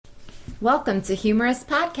Welcome to HUMORUS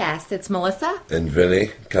Podcast. It's Melissa. And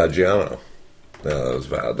Vinny Caggiano. No, that was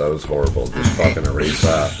bad. That was horrible. Just fucking erase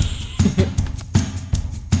that.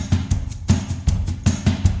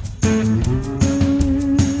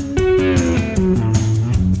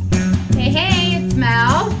 Hey, it's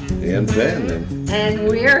Mel. And Vin. And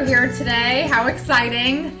we're here today. How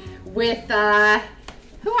exciting. With,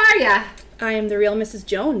 who are ya? I am the real Mrs.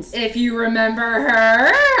 Jones. If you remember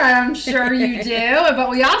her, I'm sure you do. But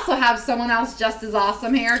we also have someone else just as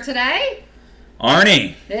awesome here today.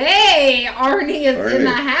 Arnie. Hey, Arnie is in the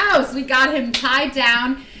house. We got him tied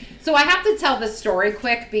down. So I have to tell this story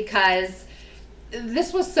quick because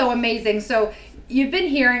this was so amazing. So you've been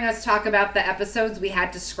hearing us talk about the episodes we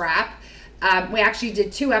had to scrap. We actually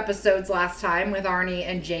did 2 episodes last time with Arnie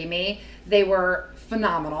and Jaimee. They were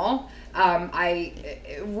phenomenal.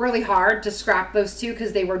 Really hard to scrap those 2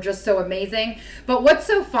 because they were just so amazing. But what's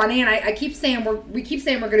so funny, and I keep saying we keep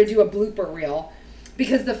saying we're going to do a blooper reel,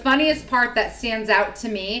 because the funniest part that stands out to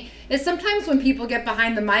me is sometimes when people get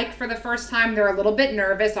behind the mic for the first time, they're a little bit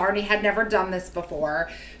nervous. Arnie had never done this before.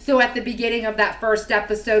 So at the beginning of that first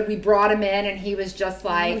episode, we brought him in and he was just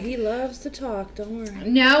like... Oh, he loves to talk, don't worry.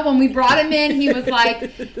 No, when we brought him in, he was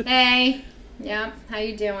like, hey, yeah, how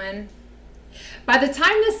you doing? By the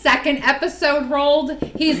time the second episode rolled,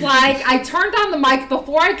 he's like, I turned on the mic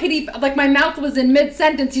before I could even, like my mouth was in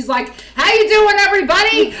mid-sentence. He's like, how you doing,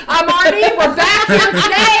 everybody? I'm Arnie. We're back here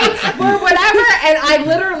today. We're whatever. And I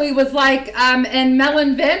literally was like, and Mel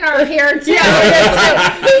and Vin are here too.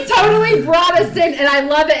 He totally brought us in, and I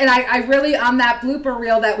love it. And I really, on that blooper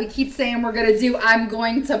reel that we keep saying we're going to do, I'm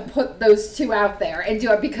going to put those 2 out there and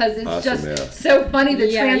do it because it's awesome, just so funny.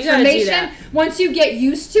 The transformation, once you get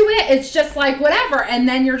used to it, it's just like whatever. And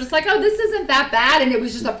then you're just like, oh, this isn't that bad. And it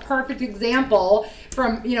was just a perfect example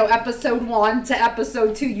from, episode 1 to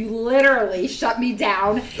episode 2. You literally shut me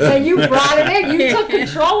down and you brought it in. You took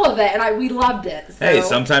control of it, and we loved it. So, hey,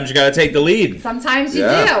 sometimes you got to take the lead. Sometimes you do,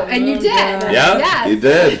 and you did. Yeah, yes. He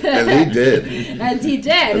did, and he did. And he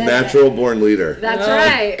did. A natural-born leader. That's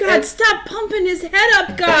right. God, stop pumping his head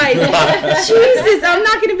up, guys. Jesus, I'm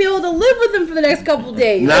not going to be able to live with him for the next couple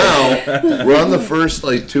days. Now, we're on the first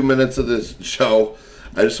 2 minutes of this show.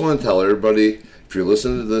 I just want to tell everybody, if you're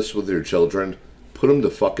listening to this with your children, put them to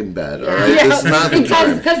fucking bed, all right? Yeah. This is not the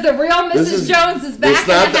time. Because the real Mrs. Jones is back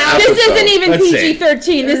in the house. This isn't even Let's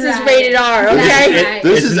PG-13. This is rated R, okay? Right.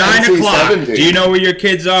 This It's is 9 o'clock. NC-17. Do you know where your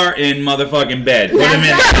kids are? In motherfucking bed. Put them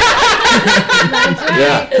in. That's right.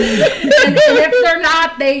 Yeah. And if they're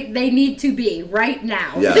not, they need to be right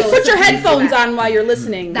now. Yeah. Just put your headphones on while you're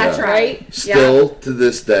listening. That's right. Still, to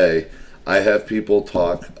this day, I have people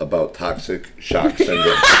talk about toxic shock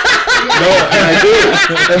syndrome. No, and I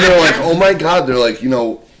do. And they're like, oh my God. They're like,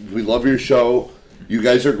 we love your show. You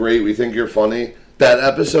guys are great. We think you're funny. That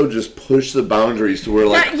episode just pushed the boundaries to where,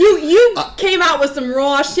 like... You came out with some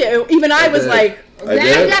raw shit. Even I was like... I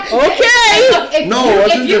did? Okay. No, it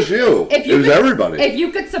wasn't just you. It was everybody. If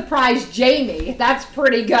you could surprise Jaimee, that's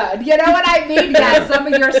pretty good. You know what I mean? Yeah, some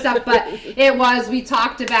of your stuff. But we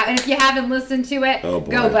talked about, and if you haven't listened to it,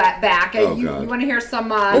 go back. Oh, you want to hear some...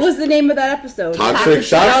 what was the name of that episode? Toxic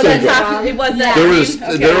shock syndrome. It was that.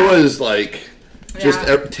 There was just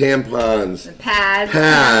tampons, pads,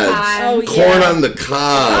 corn on the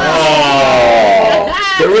cob. Oh.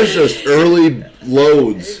 There was just early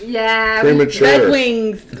loads. Yeah. Premature. Red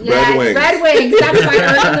wings. Yeah, Red wings. That's why I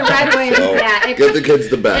heard the Red wings. So, yeah. Get the kids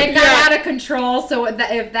to bed. It got out of control, so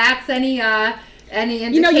if that's any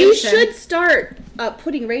indication... you should start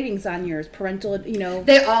putting ratings on yours. Parental,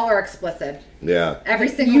 They all are explicit. Yeah. Every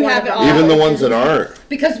single one of them. Even the ones that aren't.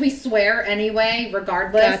 Because we swear anyway,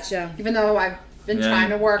 regardless. Gotcha. Even though I've been trying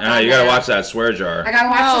to work on you gotta watch that swear jar. I gotta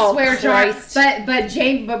watch the swear Christ. jar.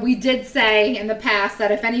 But we did say in the past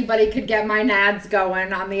that if anybody could get my nads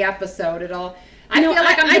going on the episode, I feel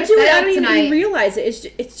like I'm gonna say it tonight. I don't even realize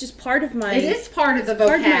it. It's just part of my... It is part of the vocab.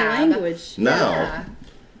 Part of my language. Now,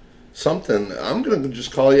 I'm gonna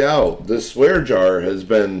just call you out. The swear jar has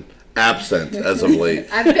been absent as of late.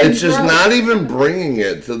 It's just not even bringing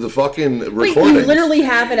it to the fucking recording. Wait, you literally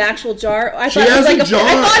have an actual jar? I thought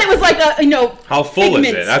it was like a How full is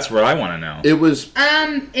it? That's what I want to know. It was...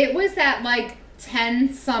 It was at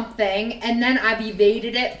 10 something, and then I've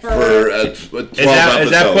evaded it for 12 episodes. Is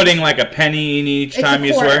that putting a penny in each time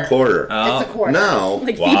you swear? Quarter. It's a quarter. Now,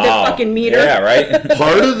 feed the fucking meter. Yeah, right.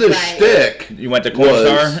 Part of the shtick. You went to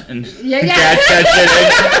Cornstar and yeah. that shit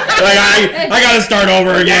in. I gotta start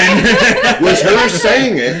over again. Was her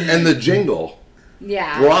saying it, and the jingle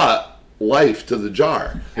brought life to the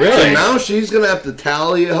jar. Really? So now she's gonna have to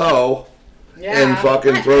tally a hoe. And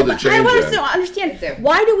fucking throw the change in. I want to understand,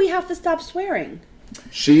 why do we have to stop swearing?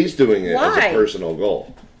 She's doing it Why? as a personal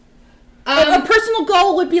goal. A personal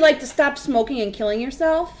goal would be like to stop smoking and killing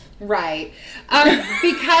yourself. Right.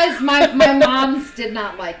 Because my moms did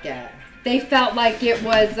not like it. They felt like it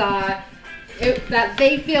was, that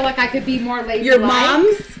they feel like I could be more ladylike. Your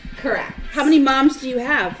moms? Correct. How many moms do you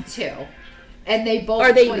have? 2. And they both...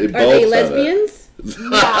 Are they lesbians?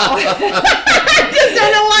 No. I just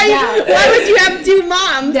don't know why. No. Why would you have 2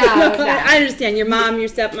 moms? No. I understand. Your mom, your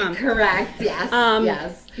stepmom. Correct. Yes.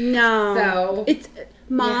 Yes. No. So... It's...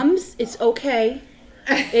 Moms, it's okay.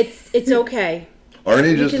 It's okay.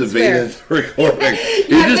 Arnie just evaded the recording. He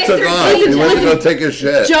just took off. He went to go take a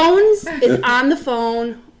shit. Jones is on the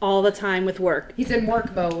phone all the time with work. He's in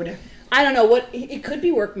work mode. I don't know what it could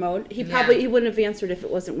be work mode. He wouldn't have answered if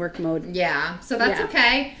it wasn't work mode. Yeah, so that's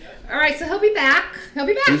okay. All right, so he'll be back.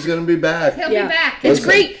 He's gonna be back. He'll be back. It's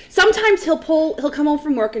great. Sometimes he'll come home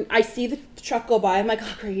from work and I see the truck go by. I'm like,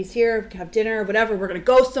 oh great, he's here. We can have dinner, whatever. We're gonna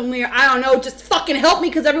go somewhere. I don't know. Just fucking help me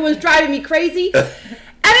because everyone's driving me crazy. And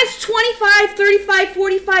it's 25, 35,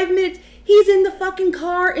 45 minutes. He's in the fucking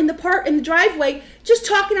car in the driveway just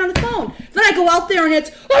talking on the phone. Then I go out there and it's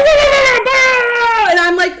and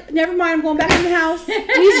I'm like, never mind, I'm going back in the house. And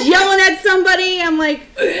he's yelling at somebody. I'm like,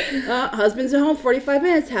 husband's at home 45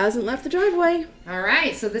 minutes, hasn't left the driveway. All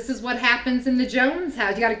right, so this is what happens in the Jones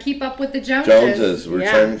house. You got to keep up with the Joneses. We're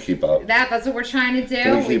trying to keep up. That's what we're trying to do.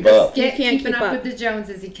 Can we keep up? He can't keep up with the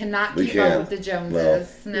Joneses. He cannot keep up with the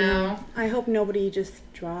Joneses. No. I hope nobody just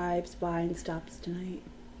drives by and stops tonight.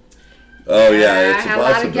 Oh yeah, it's a I had a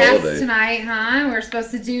lot of possibility. guests tonight, huh? We're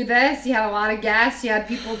supposed to do this. You had a lot of guests. You had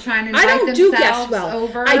people trying to invite I don't themselves do guests well.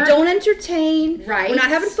 over. I don't entertain. Right. We're not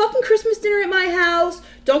having fucking Christmas dinner at my house.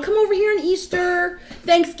 Don't come over here on Easter.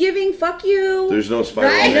 Thanksgiving, fuck you. There's no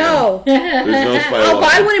spiral. I know. There's no spiral. I'll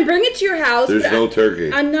buy one and bring it to your house. There's no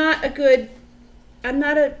turkey. I'm not a good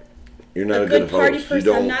party host. person. You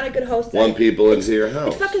don't I'm not a good host. want people into your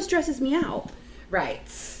house. It fucking stresses me out. Right.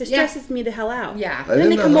 It stresses me the hell out. Yeah. Then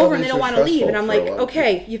they come over and they don't want to leave, and I'm like,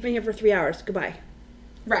 okay, you've been here for 3 hours. Goodbye.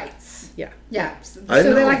 Right. Yeah. Yeah. So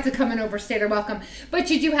they like to come and overstay their welcome. But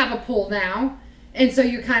you do have a pool now. And so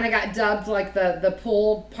you kind of got dubbed like the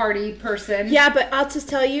pool party person. Yeah, but I'll just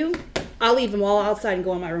tell you, I'll leave them all outside and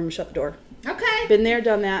go in my room and shut the door. Okay. Been there,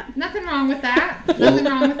 done that. Nothing wrong with that. Nothing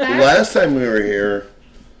wrong with that. Last time we were here,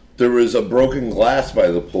 there was a broken glass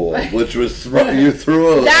by the pool, which was you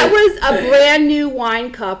threw a... That was a brand new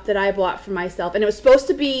wine cup that I bought for myself. And it was supposed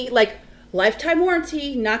to be like lifetime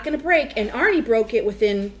warranty, not going to break. And Arnie broke it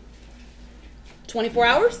within 24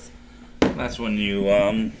 hours. That's when you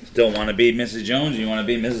don't want to be Mrs. Jones, you want to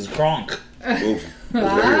be Mrs. Kronk. Oof. Oh, all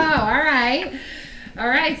right. All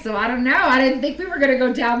right, so I don't know. I didn't think we were going to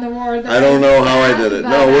go down the road. I don't know how I did it.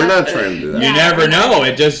 No, we're not trying to do that. You never know.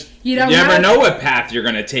 It just... You don't never know. know what path you're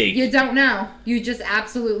going to take. You don't know. You just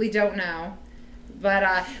absolutely don't know.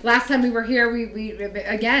 But last time we were here, we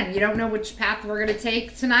again, you don't know which path we're going to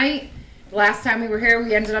take tonight. Last time we were here,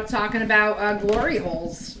 we ended up talking about glory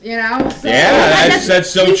holes, you know? So, yeah, that's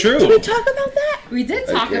so true. Did we talk about that? We did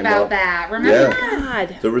talk about that. Remember? Yeah.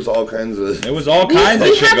 God. There was all kinds of... There was all kinds of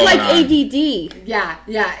we shit have going like on. ADD. Yeah.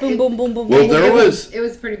 Boom, boom, boom, boom, Well, boom. there it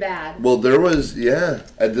was pretty bad. Well, there was, yeah.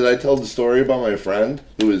 Did I tell the story about my friend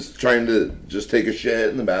who was trying to just take a shit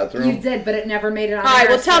in the bathroom? You did, but it never made it on. All right,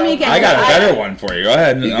 air, well, tell me again. I got a better one for you. Go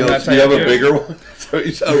ahead. He goes, do you have a bigger one? So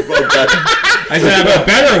you said, I said I have a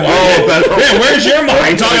better one. Oh, better one. Yeah, where's your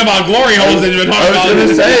mind? Talking about glory holes and you're talking about... I was going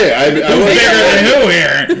to say. Who's bigger than who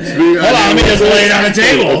here? Hold on, let me just lay it on the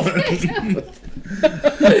table.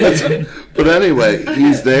 But anyway,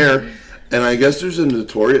 he's there, and I guess there's a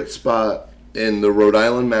notorious spot in the Rhode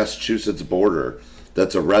Island-Massachusetts border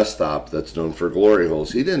that's a rest stop that's known for glory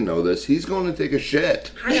holes. He didn't know this. He's going to take a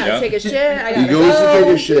shit. I gotta take a shit. I gotta He goes go. to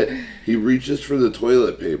take a shit. He reaches for the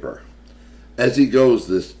toilet paper. As he goes,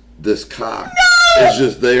 this cock is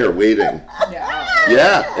just there waiting.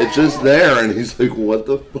 Yeah, it's just there, and he's like, "What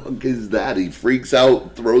the fuck is that?" He freaks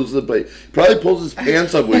out, throws the plate, probably pulls his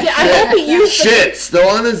pants up with I hope he used shit still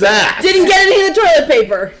on his ass, Didn't get any of the toilet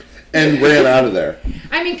paper. and ran out of there.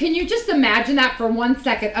 I mean, can you just imagine that for 1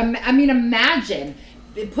 second? I mean, imagine.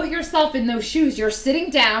 Put yourself in those shoes. You're sitting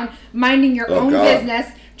down, minding your own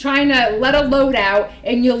business, trying to let a load out,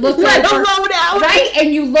 and you look Let over. a load out. Right?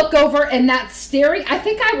 And you look over, and that staring. I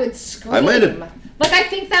think I would scream. I might have- Like, I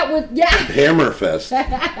think that would, yeah. Hammer fest.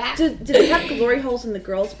 Do they have glory holes in the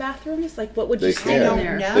girls' bathrooms? Like, what would you They see I can't. in don't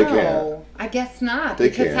there? They know. can't. I guess not. They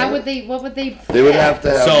because can't. how would they, what would they They would have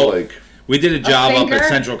to have So- like. We did a job up finger? at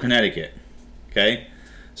Central Connecticut. Okay?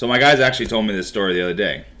 So my guys actually told me this story the other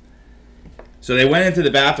day. So they went into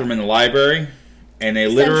the bathroom in the library, and they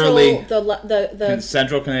literally the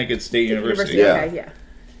Central Connecticut State University. Yeah. Okay, yeah.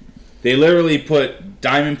 They literally put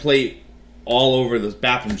diamond plate all over the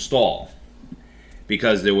bathroom stall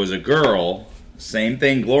because there was a girl, same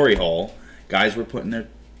thing, glory hole. Guys were putting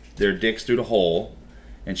their dicks through the hole,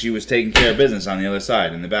 and she was taking care of business on the other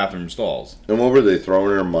side in the bathroom stalls. And what were they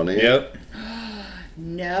throwing her money? Yep.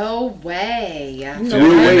 No way.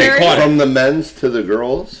 From the men's to the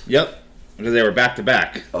girls? Yep. Because they were back to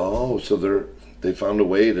back. Oh, so they found a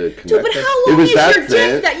way to connect. Dude, but how long is your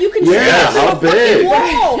dick that you can see how big?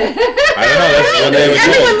 Wall? I don't know. That's what they were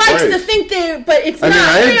Everyone likes to think but it's not.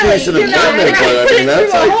 I ain't tasted a penis, but I mean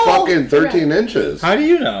that's like hole. fucking 13 inches. How do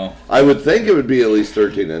you know? I would think it would be at least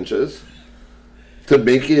 13 inches. To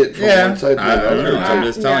make it from one side to the other. I'm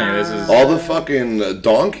just telling you, this is... All the fucking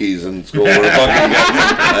donkeys in school are fucking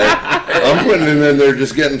I'm putting it in there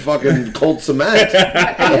just getting fucking cold cement.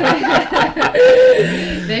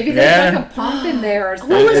 Maybe there's like a pump in there or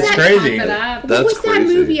something. What was it's that? crazy. What was that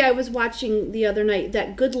movie I was watching the other night?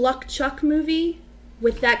 That Good Luck Chuck movie?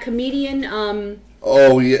 With that comedian...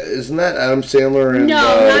 Oh, yeah. Isn't that Adam Sandler? And, no,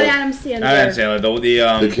 not Adam Sandler. Not Adam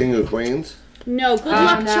Sandler. The King of Queens? No, Good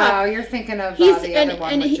Luck Chuck. No, you're thinking of the other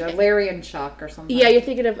one with Larry and Chuck or something. Yeah, you're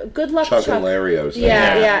thinking of Good Luck Chuck. Chuck and Larry, I was saying.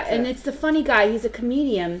 Yeah. And it's the funny guy. He's a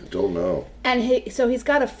comedian. Don't know. And he's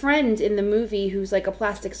got a friend in the movie who's like a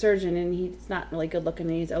plastic surgeon, and he's not really good looking,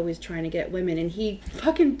 and he's always trying to get women. And he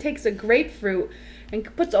fucking takes a grapefruit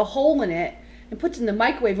and puts a hole in it and puts it in the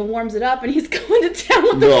microwave and warms it up, and he's going to town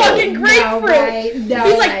with the fucking grapefruit. He's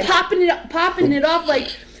like popping it off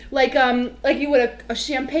like you would a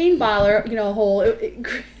champagne bottle, hole.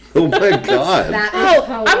 Oh my god!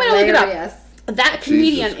 I'm gonna look it up. That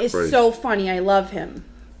comedian is so funny. I love him.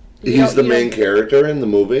 He's the main character in the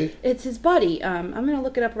movie? It's his buddy. I'm going to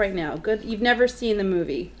look it up right now. Good. You've never seen the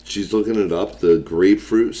movie. She's looking it up. The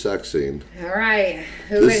grapefruit sex scene. All right.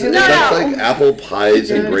 That's like apple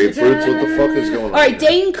pies and grapefruits. What the fuck is going on? All right.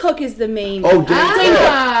 Dane Cook is the main. Oh, Dane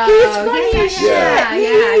Cook. He's funny as shit.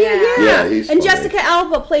 Yeah, he's funny. And Jessica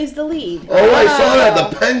Alba plays the lead. Oh, I saw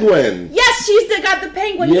that. The penguin. Yes, got the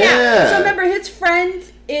penguin. Yeah. So remember, his friend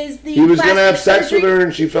is the. He was gonna have sex with her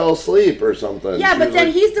and she fell asleep or something. Yeah, but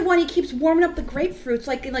then he's the one. He keeps warming up the grapefruits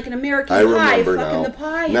like an American Pie. I remember fucking the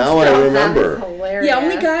pie. Now I remember. Yeah,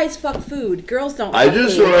 only guys fuck food. Girls don't. I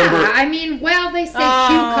just remember. Yeah, I mean, well, they say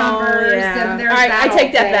cucumbers and there's. All right, I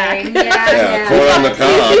take that back. Yeah, corn on the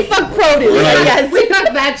cob. We fuck produce. I guess we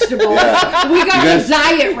fuck vegetables. We got the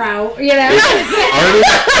diet route.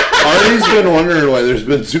 Arnie's been wondering why there's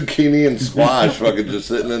been zucchini and squash fucking just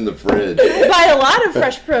sitting in the fridge. I buy a lot of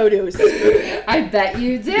fresh produce. I bet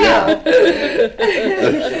you do. Yeah.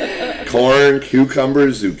 Corn,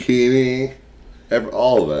 cucumbers, zucchini,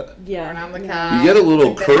 all of it. Yeah. On the cob. You get a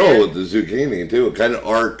little curl with the zucchini too. It kind of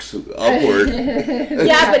arcs upward.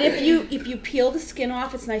 Yeah, but if you peel the skin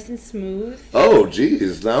off, it's nice and smooth. Oh,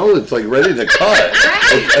 geez. Now it's like ready to cut.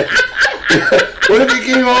 What if you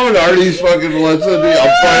came home and Arnie's fucking I'm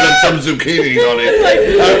frying up some zucchini on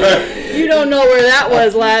it. You don't know where that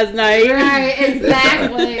was last night. Right,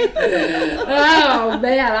 exactly. Oh,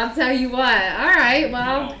 man, I'll tell you what. All right,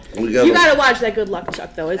 well. You gotta watch that Good Luck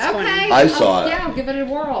Chuck, though. It's funny. I saw it. Yeah, I'll give it a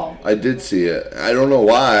whirl. I did see it. I don't know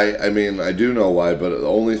why. I mean, I do know why, but the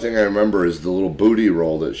only thing I remember is the little booty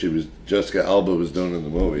roll that Jessica Alba was doing in the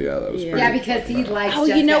movie. Yeah, that was pretty. Yeah, because he likes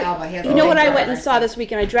Jessica Alba. You know what I went and saw this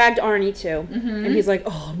weekend? I dragged Arnie to, and he's like,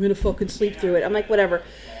 "Oh, I'm gonna fucking sleep through it." I'm like, "Whatever."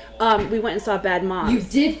 We went and saw Bad Moms. You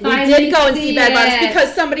did We did go and see Bad Moms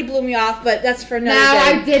because somebody blew me off, but that's for another day.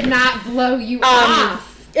 I did not blow you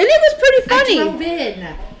off. And it was pretty funny. I drove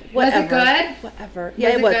in. Whatever. Was it good? Whatever. Yeah,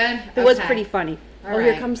 it was. It was pretty funny.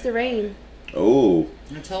 Here comes the rain. Oh.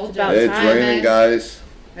 I told you. It's raining, guys.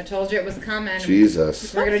 I told you it was coming.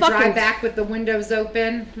 Jesus. We're going to drive back with the windows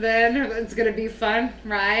open then. It's going to be fun,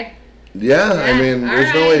 right? Yeah, I mean,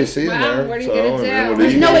 there's no AC in there. What are you going to do?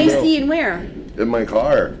 There's no AC in where? In my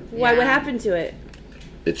car. Why? What happened to it?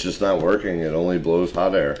 It's just not working. It only blows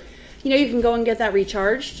hot air. You can go and get that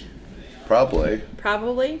recharged? Probably.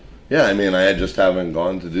 Yeah, I mean, I just haven't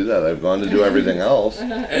gone to do that. I've gone to do everything else.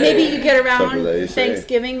 Maybe you get around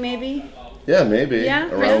Thanksgiving, maybe? Yeah, maybe. Yeah,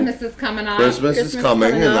 Christmas is coming on. Christmas is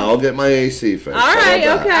coming, and I'll get my AC fixed. All right,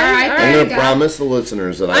 okay. I'm going to promise the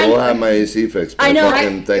listeners that I will have my AC fixed by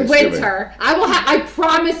fucking Thanksgiving. Winter. I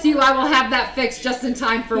promise you I will have that fixed just in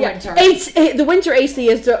time for winter. The winter AC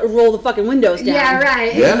is to roll the fucking windows down. Yeah,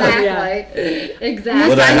 right. Yeah.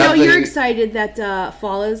 Exactly. I know you're excited that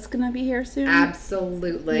fall is going to be here soon.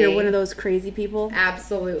 Absolutely. You're one of those crazy people.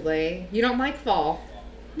 Absolutely. You don't like fall.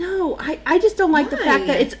 No, I just don't like the fact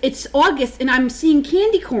that it's August and I'm seeing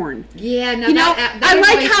candy corn. Yeah, no, you know, that I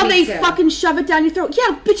like annoys how me they too. fucking shove it down your throat.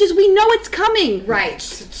 Yeah, bitches, we know it's coming. Right.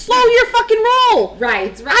 Slow your fucking roll.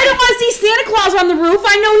 Right. I don't want to see Santa Claus on the roof.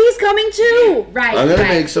 I know he's coming too. Right. I'm gonna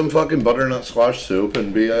make some fucking butternut squash soup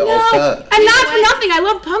and be all No, set. and not for nothing. I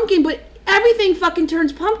love pumpkin, but everything fucking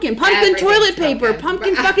turns pumpkin. Pumpkin Everything's toilet paper,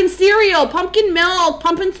 pumpkin fucking cereal, pumpkin milk,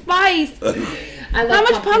 pumpkin spice. I love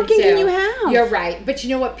How much pumpkin too. can you have? You're right, but you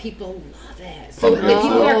know what? People love it. So Pumpkin the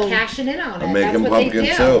people soup. are cashing in on it. I'm That's making what pumpkin they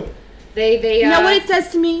do. soup. They You know what it says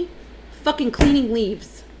to me? Fucking cleaning leaves.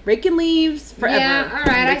 Raking leaves forever. Yeah, all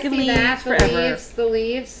right, I Raking see that. The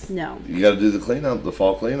leaves. No. You gotta do the cleanup, the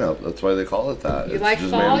fall cleanup. That's why they call it that. You It's like just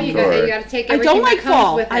fall? You mandatory. got to take I everything don't like that comes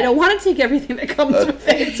fall. with it. I don't want to take everything that comes with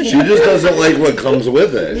it. She just doesn't like what comes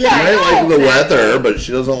with it. She Yeah, might I like know. the weather, but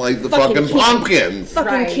she doesn't like the Fucking fucking pumpkins.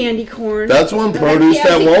 Fucking Right. candy corn. That's one produce that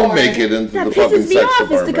candy won't corn. make it into that the fucking pisses me sex off. It's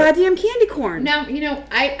the department. goddamn candy corn. Now, you know,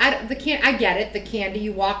 I get it. The candy,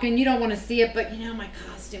 you walk in, you don't want to see it, but you know, my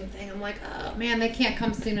costume thing, I'm like, oh man, they can't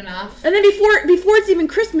come soon enough. And then before it's even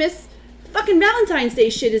Christmas, fucking Valentine's Day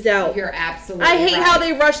shit is out. You're absolutely I hate right. how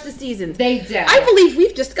they rush the seasons. They do. I believe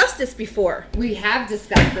we've discussed this before. We have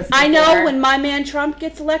discussed this before. I know when my man Trump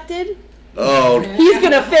gets elected, Oh, he's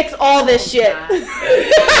gonna fix all this shit.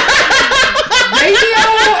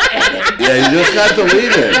 yeah, you just got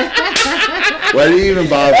deleted. Why do you even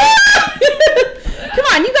bother? Come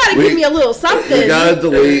on, you gotta give me a little something. You gotta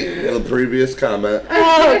delete the previous comment.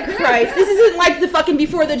 Oh Christ! This isn't like the fucking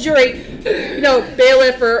before the jury,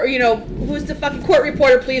 bailiff or who's the fucking court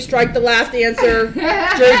reporter? Please strike the last answer. Jury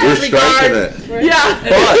We're disregard. striking it. Yeah.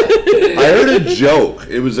 But I heard a joke.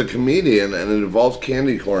 It was a comedian, and it involves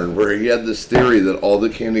candy corn, where he had this theory that all the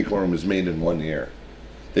candy corn was made in 1 year.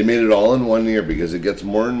 They made it all in 1 year because it gets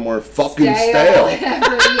more and more fucking stale.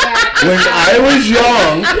 When I was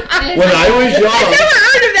young, I never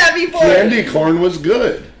heard of that before. candy corn was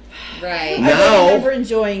good. Right. I Now, remember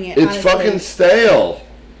enjoying it. It's honestly. fucking stale.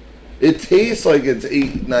 It tastes like it's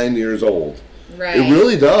 8, 9 years old. Right. It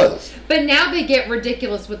really does. But now they get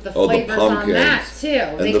ridiculous with the Oh, the flavors on that pumpkins. too.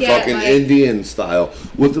 And They the get fucking like, Indian style.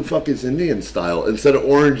 What the fuck is Indian style? Instead of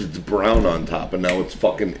orange, it's brown on top, and now it's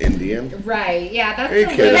fucking Indian. Right. Yeah. That's Are you a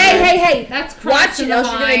kidding little- me? Hey! That's Watch crossing it, the else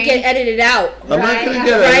you're gonna line. get edited out. I'm not Right, gonna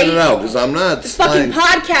get right. edited out because I'm not The fucking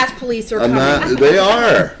slang. podcast police are I'm coming. not. They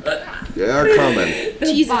are. They are coming.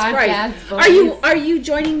 Jesus podcast Christ! police. Are you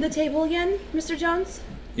joining the table again, Mr. Jones?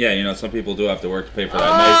 Yeah, some people do have to work to pay for that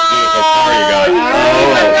nice beautiful car you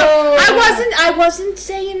got. Oh. I wasn't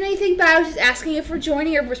saying anything, but I was just asking if we're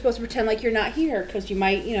joining or if we're supposed to pretend like you're not here because you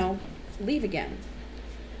might, leave again.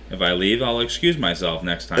 If I leave, I'll excuse myself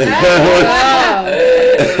next time.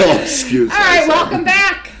 Oh, excuse me. All right, welcome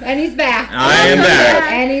back. And he's back. I am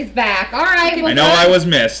back. And he's back. All right. I know I was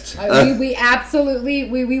missed. We absolutely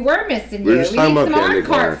we were missing you. We're We just need talking some about candy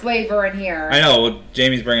on-cart corn. flavor in here. I know. Well,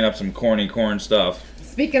 Jamie's bringing up some corny corn stuff.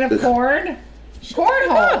 Speaking of corn,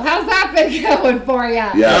 cornhole. How's that been going for you?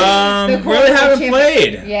 Yeah. The Really cornhole haven't champ-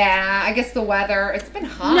 played. Yeah, I guess the weather. It's been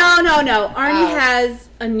hot. No. Arnie Oh. has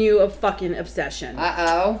a new fucking obsession.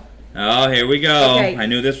 Uh-oh. Oh, here we go. Okay. I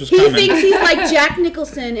knew this was He coming. thinks he's like Jack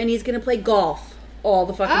Nicholson and he's gonna play golf all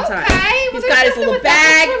the fucking time. Okay. He's got his little That's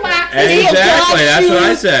bag. relaxing. his little golf Exactly, that's what I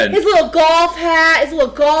shoes, said. His little golf hat, his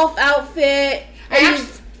little golf outfit. I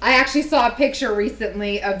actually saw a picture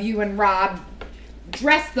recently of you and Rob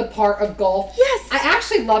dressed the part of golf. Yes. I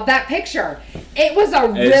actually love that picture. It was a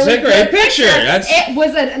really It's a great good picture. That's- It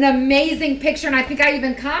was an amazing picture, and I think I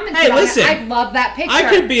even commented Hey, on listen. it. I love that picture. I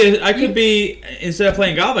could be instead of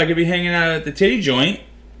playing golf, I could be hanging out at the titty joint,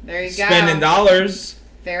 There you go. spending dollars,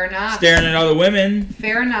 Fair enough. staring at other women.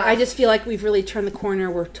 Fair enough. I just feel like we've really turned the corner.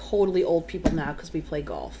 We're totally old people now because we play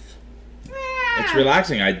golf. It's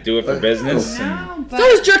relaxing. I do it for business. And No, but So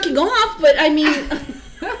is jerking off, but I mean,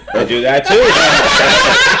 I do that too.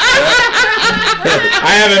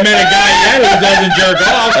 I haven't met a guy yet who doesn't jerk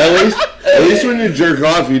off. At least when you jerk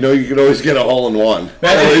off, you know you can always get a hole in one.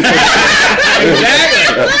 Exactly.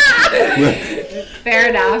 fair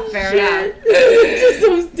enough. Fair enough. it's just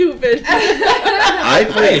so stupid. I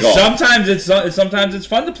play Hey, golf. sometimes it's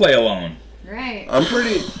fun to play alone. Right.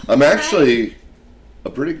 I'm actually a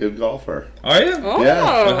pretty good golfer. Are you? Oh.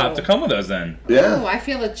 Yeah. You'll have to come with us then. Oh, Yeah. I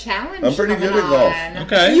feel a challenge. I'm pretty coming good at golf. on.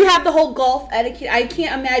 Okay. You have the whole golf etiquette. I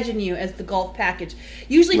can't imagine you as the golf package.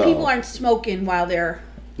 Usually No. people aren't smoking while they're...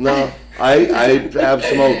 No, I have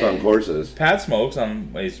smoked on courses. Pat smokes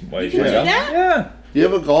on ways. You can do that? Yeah. You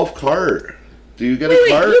have a golf cart. Do you get a Wait,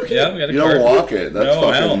 cart? you can- Yeah, we got a You cart. don't walk it. That's No,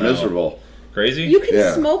 hell fucking no. miserable. Crazy. You can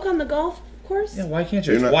Yeah. smoke on the golf course? Yeah, why can't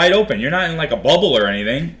you? You're It's not- wide open. You're not in like a bubble or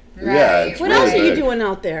anything. Yeah, it's What really else are you big. doing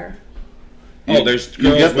out there? Oh, there's You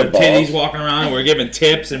girls get the with titties balls. walking around, and we're giving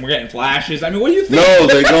tips, and we're getting flashes. I mean, what do you think? No,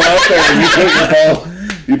 they go out there and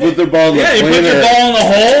you put their ball in the Yeah, you cleaner. put your ball in the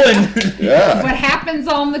hole, and Yeah. What happens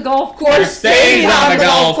on the golf course stays on the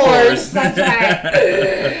golf course. That's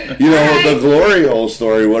right. You know, the glory hole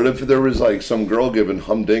story, what if there was like some girl giving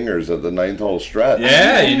humdingers at the 9th hole stretch?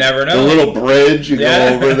 yeah, you never know. The little bridge, you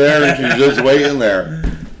Yeah. go over there and she's just waiting there.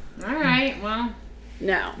 All right, well,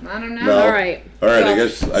 No. I don't know. No. All right. All right, I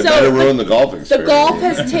guess I better ruin the golf experience. The golf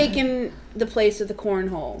has taken the place of the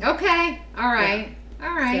cornhole. Okay, all right.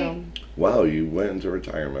 All right. So Wow, you went into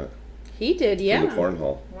retirement. he did, For yeah. the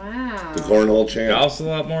cornhole. Wow. The cornhole champ. Golf's a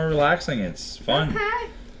lot more relaxing. It's fun. Okay,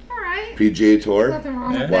 all right. PGA Tour. Nothing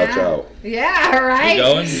wrong Yeah. with Watch that. out. Yeah, all right. You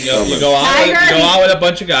go and you go out with a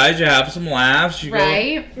bunch of guys. You have some laughs. You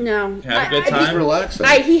Right. No. Have a good I- time. It's relaxing.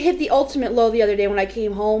 He hit the ultimate low the other day when I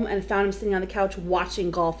came home and found him sitting on the couch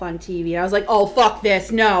watching golf on TV. And I was like, oh, fuck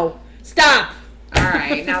this. No. Stop. All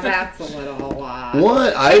right, now that's a little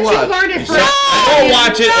What? I You watch. learned it So, from I don't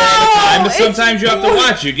watch it all the time, but it's sometimes you have to boring.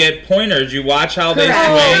 watch. You get pointers. You watch how they Correct.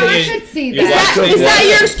 swing. Oh, I you- should see you that. watch Is them. that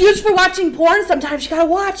your excuse for watching porn? Sometimes you gotta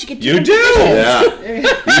watch. You get You different do. positions.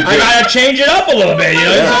 Yeah. I gotta change it up a little bit. You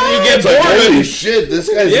know, Yeah. you get It's like, bored. holy shit, this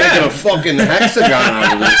guy's Yeah. making a fucking hexagon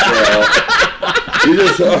out of this girl. You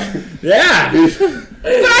just, Yeah.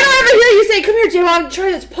 But I don't ever hear you say, come here, Jim, I'll try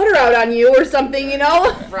this putter out on you or something, you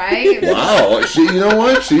know? right. wow. You know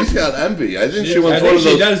what? She's got envy. I think she wants I one think of she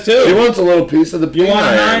those. does too. She wants a little piece of the You ping want a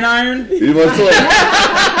iron. 9-iron? She wants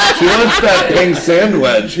she wants that pink sand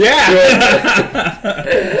wedge. Yeah.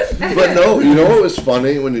 But no, you know what was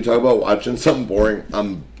funny when you talk about watching something boring?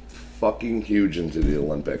 I'm fucking huge into the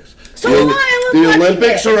Olympics. So the, am I love the watching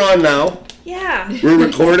Olympics it. are on now. Yeah. We're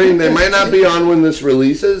recording. They might not be on when this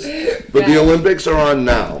releases, but the Olympics are on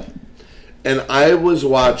now. And I was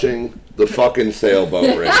watching the fucking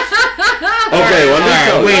sailboat race. Okay, let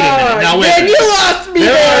me tell Wait you. a minute. Now wait. Then you lost me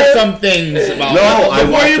There there. are some things about No, I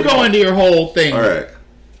before watched you them go all. into your whole thing. All right.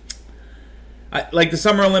 Like the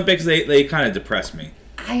Summer Olympics, they kind of depress me.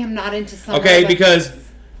 I am not into summer. Okay, Olympics. because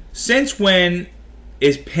since when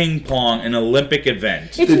is ping pong an Olympic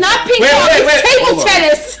event? It's not ping Wait, pong, wait, it's wait, table hold on.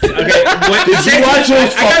 tennis. Okay, when, Did you watch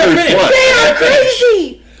those I gotta fuckers finish. play? They are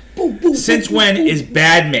crazy. Boom, boom, Since boom, when boom, is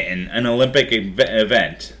badminton an Olympic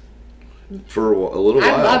event? For a little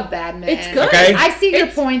while. I love badminton. It's good. Okay. I see your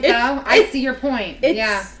It's- point, it's- though. I see your point. It's,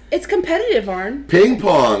 Yeah. It's competitive, Arn. Ping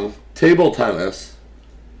pong, table tennis.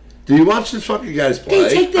 Do you watch these fucking guys play? They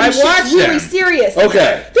take I this shit watched really them. serious.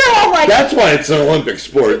 Okay. They're all like, That's why it's an Olympic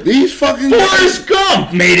sport. These fucking Forrest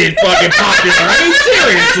Gump made it fucking popular. Are you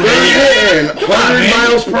they're serious? hitting Come on, 100 man.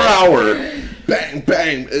 miles per hour. Bang,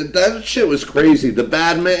 bang. That shit was crazy. The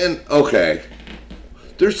badminton, okay.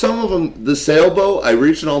 There's some of them. The sailboat, I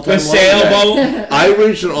reached an all-time The low. sailboat. I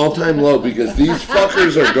reached an all-time low because these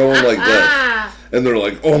fuckers are going like this. And they're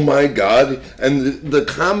like, oh my God. And the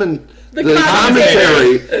commentary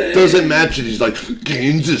doesn't match it. He's like,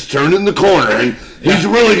 Gaines is turning the corner, and he's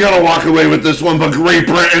really gonna walk away with this one, but Great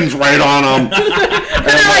Britain's right on him.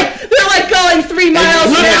 they're like going 3 miles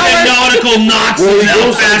Look an at the hour. nautical knots Well, and he how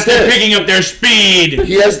goes like fast they're this. picking up their speed.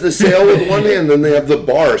 He has the sail with one hand, then they have the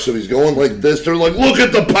bar, so he's going like this. They're like, look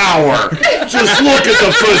at the power, just look at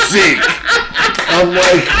the physique. I'm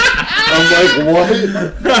like, what is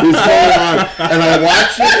going on? And I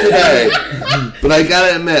watched it today, but I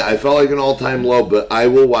gotta admit, I felt like an all-time low. But I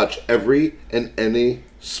will watch every and any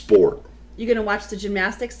sport. You gonna watch the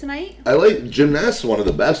gymnastics tonight? I like gymnastics, one of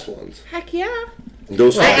the best ones. Heck yeah.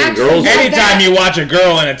 Those fucking actually girls. had Anytime you watch a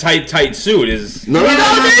girl in a tight suit is. None of them No,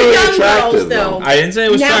 are they're really young attractive, girls, though. I didn't say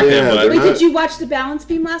it was Now- attractive, Yeah, but Wait, not- did you watch the balance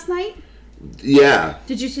beam last night? Yeah.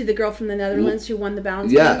 Did you see the girl from the Netherlands who won the balance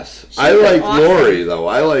beam? Yes. She I was like awesome. Lori, though.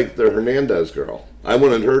 I like the Hernandez girl. I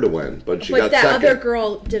wanted her to win, but she But got that second. other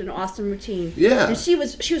girl did an awesome routine. Yeah. And she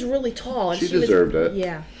was really tall. And She was- deserved it.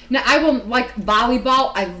 Yeah. Now, I will, like,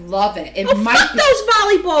 volleyball, I love it. It Oh, might fuck be, those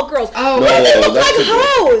volleyball girls. Oh, Why do they No, look that's like a good-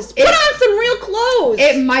 hoes? Put on some real clothes.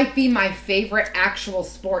 it might be my favorite actual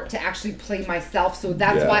sport to actually play myself, so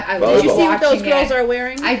that's Yeah. why I Did love Did you see what those watching girls it. are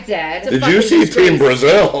wearing? I did. It's a Did you fucking see disgrace. Team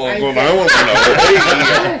Brazil? I That's what did. I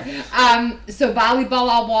want to know. So volleyball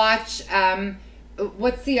I'll watch.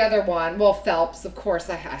 What's the other one? Well, Phelps, of course.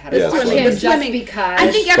 I had to Yeah, watch swimming. him The just swimming. because.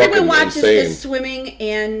 I think Fucking everyone watches insane. is swimming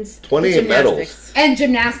and 20 the medals. gymnastics. And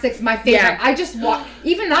gymnastics, my favorite. Yeah. I just watch,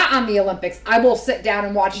 even not on the Olympics, I will sit down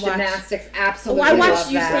and watch Watch. gymnastics. Oh, Absolutely I watched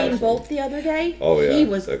love that. Usain Bolt the other day. Oh, yeah. He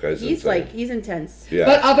was. That guy's he's insane. he's intense. Yeah.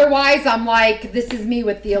 But otherwise, I'm like, this is me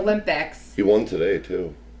with the Olympics. He won today,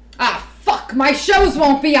 too. Ah, fuck, my shows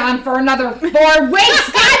won't be on for another 4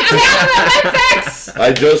 weeks. God damn it, Olympics!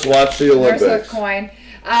 I just watched the Olympics. There's a coin.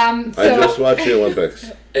 I just watched the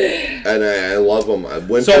Olympics, and I love them.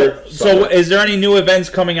 Winter. So is there any new events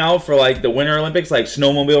coming out for like the Winter Olympics, like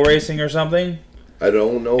snowmobile racing or something? I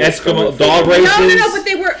don't know. Eskimo dog races. No, but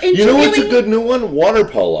they were interviewing. You know what's a good new one? Water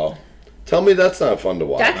polo. Tell me that's not fun to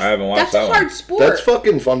watch. I haven't watched that's that a hard one. sport. That's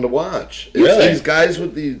fucking fun to watch. It's Really? these guys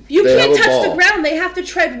with the You they can't have a touch the ball. ground. They have to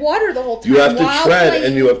tread water the whole time. You have to while tread playing.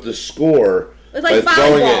 and you have to score It's by like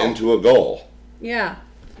throwing it volleyball. into a goal. Yeah.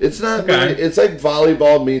 It's not. Okay. Really, it's like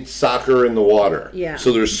volleyball meets soccer in the water. Yeah.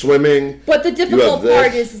 So there's swimming. But the difficult this.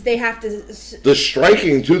 part is they have to. The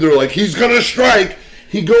striking too. They're like, he's gonna strike.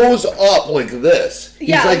 He goes up like this. He's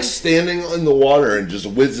Yeah, like like- standing in the water and just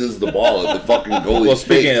whizzes the ball at the fucking goalie's Well,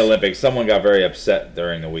 speaking face. of Olympics, someone got very upset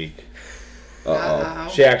during the week. Uh-oh.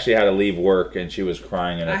 She actually had to leave work and she was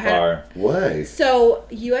crying in her car. Why? So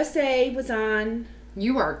USA was on.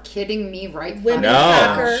 You are kidding me right Women's No,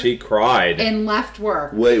 soccer. she cried. and left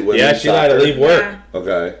work. Wait, Yeah, women's she had to soccer? leave work. Yeah.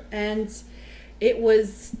 Okay. And it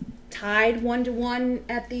was tied 1-1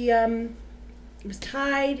 at the. It was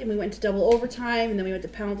tied, and we went to double overtime, and then we went to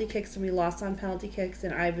penalty kicks, and we lost on penalty kicks,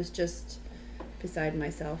 and I was just beside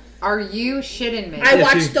myself. Are you shitting me? I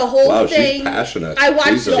watched the whole Wow, thing. she's passionate. I watched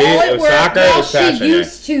Jesus. it all at work. Soccer well, was she passionate.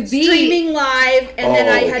 used to be Streaming live, and then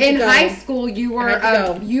I Oh. had to in go. high school. You were I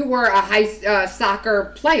had to go. you were a high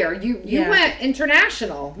soccer player. You Yeah. went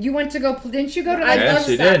international. You went to go. Didn't you go to? I Yeah, love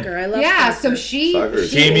she soccer. did. I love Yeah, soccer. so she Soccer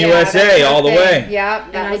is Team cool. USA that's her all the thing. way.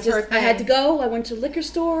 Yep, that And was her I had to thing. go. I went to the liquor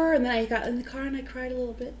store, and then I got in the car and I cried a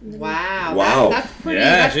little bit. And then Wow, Wow. that's pretty.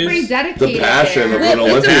 Yeah, that's she's- pretty dedicated. The passion there. of an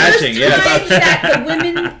Well, it's the Olympic. first Passion, yeah. time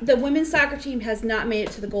that the women's soccer team has not made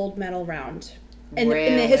it to the gold medal round in the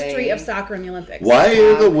history Really? of soccer in the Olympics. Why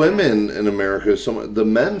are the Okay. women in America so much? The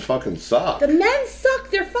men fucking suck. The men suck.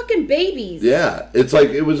 They're fucking babies. Yeah, it's like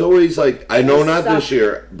it was always like I know They not suck. this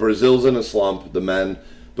year. Brazil's in a slump. The men,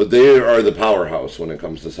 but they are the powerhouse when it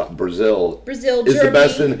comes to soccer. Brazil is Germany, the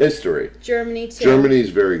best in history. Germany too. Germany's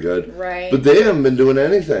very good, Right. But they haven't been doing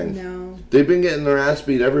anything. No. They've been getting their ass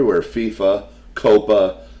beat everywhere. FIFA,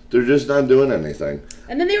 Copa. They're just not doing anything.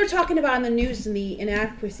 And then they were talking about in the news and the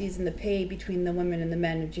inadequacies in the pay between the women and the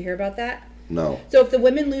men. Did you hear about that? No. So if the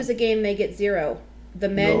women lose a game, they get 0. The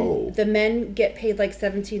No. men get paid like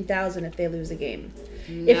 $17,000 if they lose a game.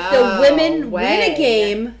 If No the women win way. a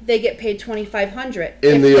game, they get paid $2,500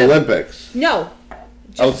 In If the Olympics, No,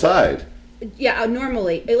 outside, yeah,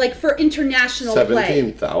 normally like for international play.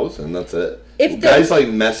 17,000. That's it. If the- Guys like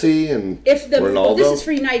Messi and If the Ronaldo. this is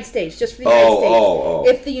for United States, just for the United States. oh.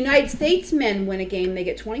 If the United States men win a game, they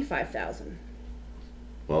get $25,000.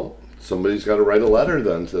 Well, somebody's got to write a letter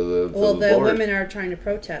then to the Well, the the board. women are trying to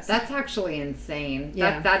protest. That's actually insane.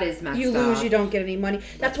 Yeah. That is messed you up. lose, you don't get any money.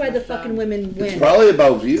 That's why the messed up. fucking women win. It's probably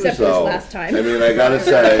about views, Except for this though. last time. I mean, I gotta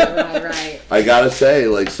say, right. I gotta say,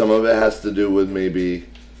 like some of it has to do with maybe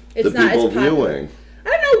It's the not people as popular. viewing. I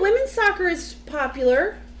don't know. Women's soccer is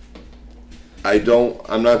popular.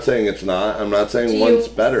 I'm not saying it's not. I'm not saying Do one's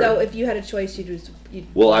you- better. So if you had a choice, you'd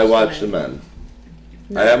Well, I watch watch the men.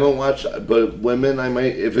 No. I haven't watched, but women, I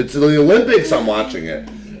might. If it's in the Olympics, I'm watching it.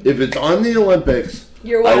 If it's on the Olympics,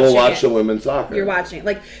 You're I will watching watch it. the women's soccer. You're watching it.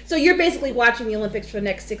 Like, so you're basically watching the Olympics for the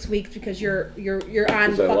next 6 weeks because you're on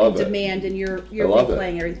 'Cause I love fucking it. demand and you're I love it.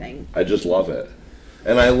 replaying everything. I just love it,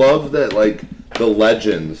 and I love that like the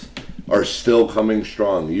legends are still coming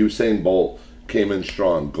strong. Usain Bolt came in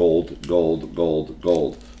strong, gold, gold, gold,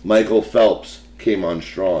 gold. Michael Phelps came on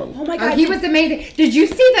strong. Oh my Oh, god, he was amazing. Did you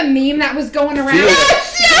see the meme that was going around? Yes,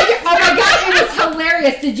 Oh my god, it was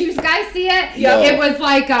hilarious. Did you guys see it? Yeah. It was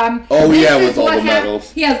like Oh, this yeah, is with all what the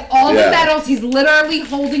medals. He has all Yeah. the medals. He's literally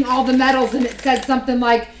holding all the medals, and it said something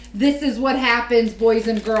like, "This is what happens, boys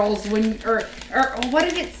and girls, when or what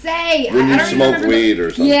did it say? When you don't even smoke remember weed or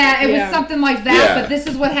something. Yeah, it Yeah. was something like that. Yeah. But this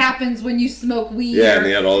is what happens when you smoke weed. Yeah, and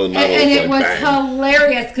he had all the medals, And it like, was bang.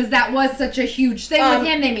 hilarious because that was such a huge thing with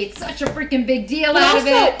him. They made such a freaking big deal out of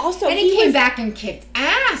it. also, and he came was- back and kicked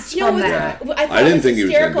ass You know, from it was- that. I, thought I didn't it was think he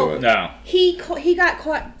was gonna hysterical. do it. No. He got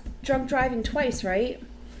caught drunk driving twice, right?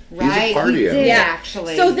 Right, party he animal. did Yeah.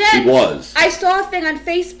 actually. So then He was. I saw a thing on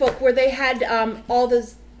Facebook where they had all the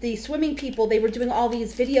swimming people. They were doing all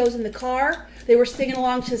these videos in the car. They were singing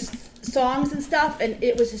along to songs and stuff, and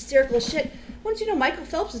it was hysterical as shit. Once you know, Michael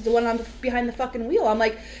Phelps is the one behind the fucking wheel. I'm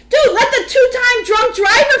like, dude, let the two-time drunk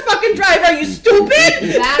driver fucking drive. Are you stupid?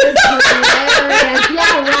 that is hilarious.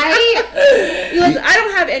 Yeah, right? Listen, I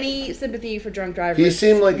don't have any sympathy for drunk drivers. He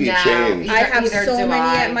seemed like he No. changed. I have Either so do many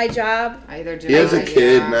I. at my job. Either do He has a I,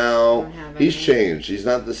 kid yeah. now. Don't have He's any. changed. He's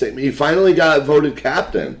not the same. He finally got voted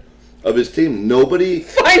captain of his team. Nobody.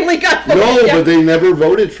 Finally got No, voted. but they never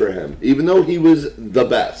voted for him, even though he was the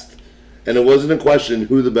best. And it wasn't a question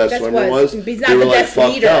who the best swimmer was. He's not they were the like, best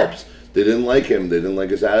fuck leader. Phelps. They didn't like him. They didn't like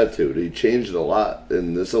his attitude. He changed a lot.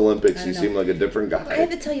 In this Olympics, he seemed like a different guy. I have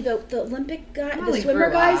to tell you, the Olympic guy, Well, the he swimmer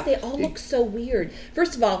grew guys, up. they all look so weird.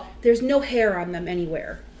 First of all, there's no hair on them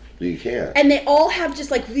anywhere. You can't. And they all have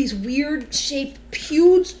just like these weird shaped,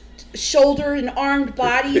 huge shoulder and armed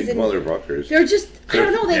bodies. Big And motherfuckers. they're just, I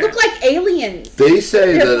don't know, they look like aliens. They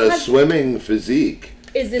say They're that a like- swimming physique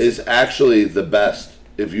is actually the best.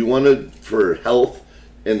 If you wanted for health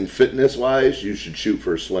and fitness-wise, you should shoot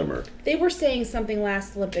for a swimmer. They were saying something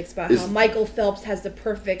last Olympics about Is- how Michael Phelps has the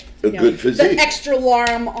perfect, good physique. the extra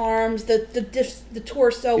long arms, the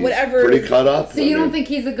torso, He's whatever. pretty cut up. So you don't think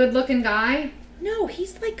he's a good-looking guy? No,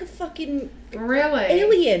 he's like a fucking Really?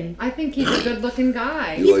 alien. I think he's a good-looking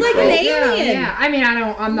guy. You He's like like an Phelps? alien. Yeah. I mean,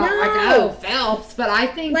 I'm not like, No. oh, Phelps, but I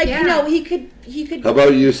think, Like, yeah. you know, he could. How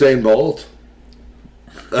about Usain Bolt?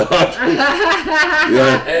 you want You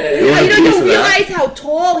a piece don't of that? realize how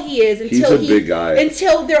tall he is until He's a big guy.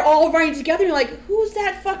 Until they're all running together. You're like, who's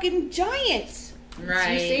that fucking giant?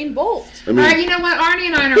 Right. It's Usain Bolt. I mean, All right, you know what? Arnie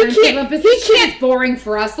and I are He into can't- Olympics. he This shit is can't- boring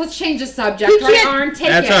for us. Let's change the subject. He Right, can't- Arn? Take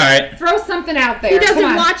That's it. all right. Throw something out there. He doesn't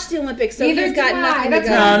Come on. watch the Olympics, so Neither he's got do I. nothing to That's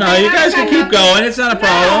go. what I'm No, saying. you guys can keep going. It's not a No, I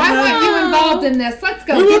problem. want you involved in this. Let's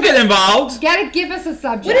go. We will Give get us- involved. Give us a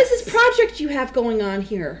subject. What is this project you have going on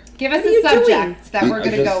here? Give us What are a you subject doing? that we're I'm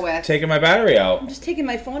going to just go with. Taking my battery out. I'm just taking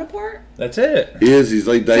my phone apart. That's it. he is. He's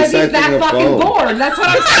like Because he's dissecting that a fucking phone. bored. That's what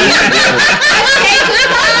I'm saying. Let's change the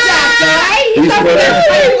subject, right? He's over there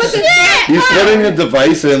playing with his net. He's putting a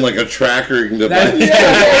device in, like a tracking device.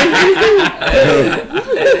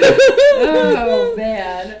 Oh,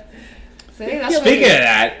 man. See, that's Speaking of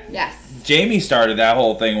that, Yes. Jaimee started that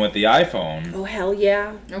whole thing with the iPhone. Oh, hell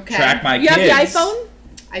yeah. Okay. Track my You kids. have the iPhone?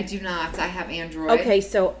 I do not. I have Android. Okay,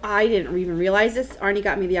 so I didn't even realize this. Arnie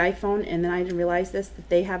got me the iPhone, and then I didn't realize this, that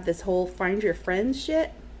they have this whole find your friends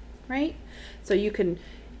shit, right? So you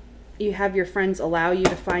have your friends allow you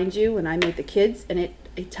to find you, and I make the kids, and it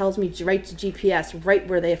tells me right to GPS, right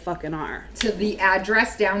where they fucking are. To the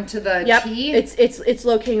address down to the Yep, T. it's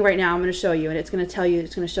locating right now. I'm going to show you, and it's going to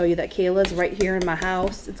show you that Kayla's right here in my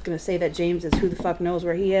house. It's going to say that James is who the fuck knows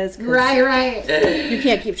where he is. 'Cause Right. You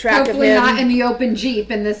can't keep track Hopefully of him. not in the open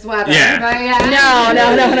Jeep in this weather. Yeah. But yeah.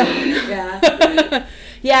 No. Yeah.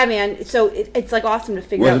 Yeah, man. So it's like awesome to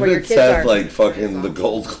figure What out if where your it kids says are. like fucking the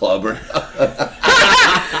Gold Club or What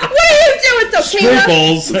are you doing? So Kayla.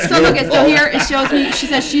 Sprinkles. So look, so here it shows me. She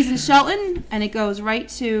says she's in Shelton, and it goes right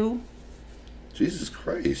to Jesus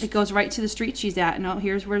Christ? the street she's at. No,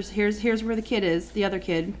 here's where the kid is. The other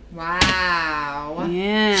kid. Wow.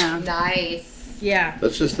 Yeah. Nice. Yeah.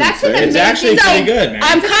 That's just That's insane. an It's actually So, pretty good, man.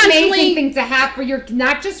 I'm It's an amazing constantly. thing to have for your,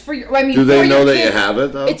 not just for your, I mean, Do they for know your that kids. you have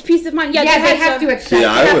it though? It's peace of mind. Yeah, Yeah, they have to accept See, it. They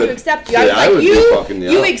I have would- to accept you. see, I was I like, would be you fucking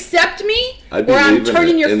you out. accept me, I'd be or I'm leaving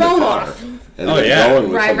turning it your in the phone car. off. And Oh, then yeah. going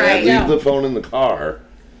with Right, somebody. right, I'd yeah. leave the phone in the car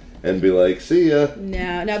and be like, see ya.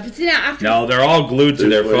 No, but see now after. No, they're all glued to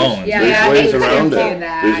their There's ways- phones. Yeah. There's ways they around couldn't it. do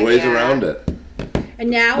that, There's ways yeah. around it. And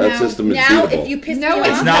now, That system is now beatable. if you piss No, me it's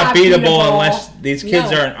off, It's not not beatable beatable. unless these kids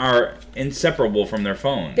No. are inseparable from their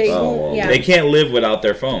phones. they Oh, won't. well. Yeah. They can't live without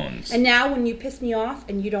their phones. And now when you piss me off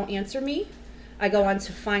and you don't answer me, I go on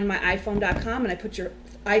to findmyiphone.com and I put your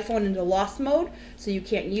iPhone into lost mode so you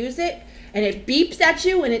can't use it. And it beeps at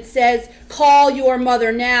you and it says, call your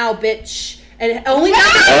mother now, bitch. And the only number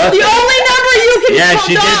you can Yeah, call.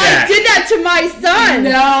 she did that. I did that to my son.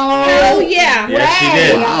 No. Hell yeah. Yes, she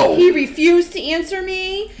did. Wow. He refused to answer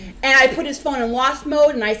me. And I put his phone in lost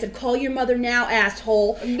mode, and I said, call your mother now,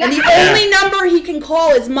 asshole. And the only number he can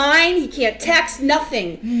call is mine. He can't text,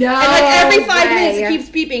 nothing. No And like every 5 way. minutes, it keeps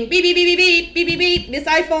beeping. Beep, beep, beep, beep, beep, beep, beep, beep. This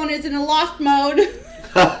iPhone is in a lost mode.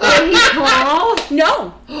 Did he call?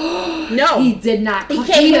 No. No. He did not. He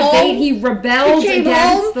came home. He rebelled He came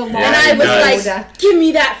against home, the law. and I he was does. like, give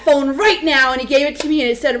me that phone right now. And he gave it to me,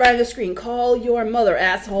 and it said right on the screen, call your mother,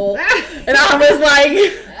 asshole. And I was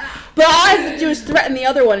like... But all I have to do is threaten the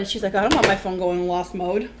other one, and she's like, I don't want my phone going in lost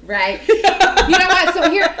mode. Right. You know what? So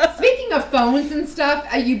here, speaking of phones and stuff,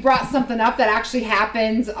 you brought something up that actually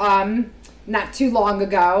happened not too long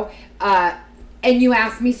ago. And you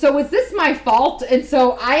asked me, so is this my fault? And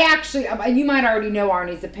so I actually, you might already know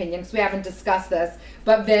Arnie's opinion because we haven't discussed this.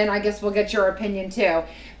 But Vin, I guess we'll get your opinion too.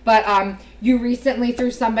 But you recently threw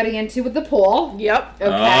somebody into the pool. Yep. Okay.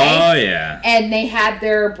 Oh, yeah. And they had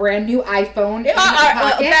their brand new iPhone in their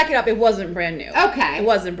pocket. Back it up. It wasn't brand new. Okay. It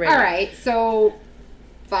wasn't brand new. All right. So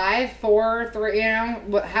 5, 4, 3,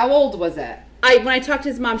 how old was it? when I talked to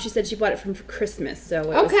his mom, she said she bought it for Christmas. So it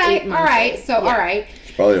was 8 months all right. old. So all right.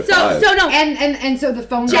 Probably a 5. So no. And so the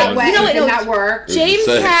phone got wet. Did that work? James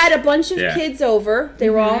had a bunch of kids over. They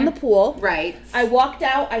were all in the pool. Right. I walked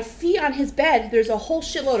out. I see on his bed there's a whole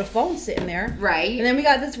shitload of phones sitting there. Right. And then we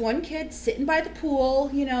got this one kid sitting by the pool,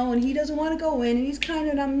 and he doesn't want to go in, and he's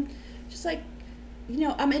I'm just like,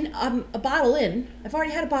 I'm a bottle in. I've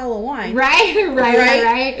already had a bottle of wine. Right.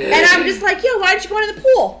 And I'm just like, yo, why don't you go into the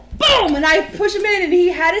pool? Boom! And I push him in, and he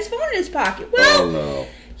had his phone in his pocket. Well, no.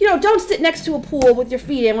 Don't sit next to a pool with your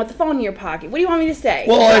feet in with the phone in your pocket. What do you want me to say?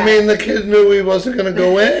 Well, I mean, the kid knew he wasn't going to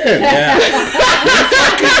go in. Yeah.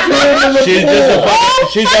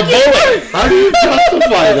 She's a bully. How do you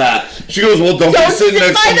justify that? She goes, well, don't be sitting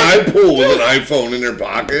next to my pool with an iPhone in your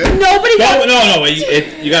pocket. Nobody. No.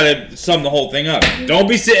 You got to sum the whole thing up. Don't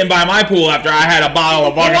be sitting by my pool after I had a bottle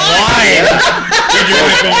of fucking wine. With your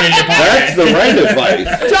iPhone in your pocket. That's the right advice.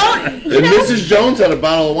 If Mrs. Jones had a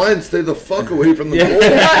bottle of wine, stay the fuck away from the pool.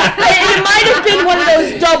 It might have been one of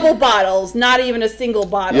those double bottles, not even a single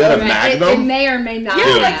bottle. You had a Magnum? It may or may not.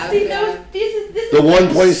 Yeah, This the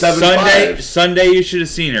 1.75. Sunday, you should have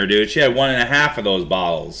seen her, dude. She had 1.5 of those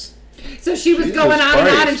bottles. So she was Jesus going on Christ. and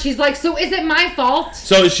on, and she's like, "So is it my fault?"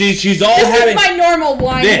 So she's all This having. is my normal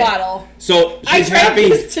wine bottle. So I she's drank happy.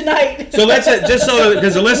 this tonight. So let's just so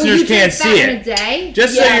because the listeners can't see In a it. day?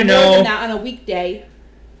 Just so you more know. than that on a weekday.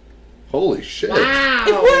 Holy shit. Wow.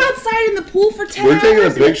 If we're outside in the pool for 10 We're hours, taking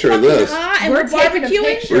a picture of this. And We're we're taking a barbecuing.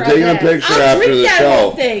 picture. We're taking a picture I'll after drink the that show.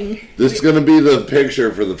 whole thing. This is going to be the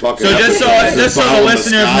picture for the fucking So just so the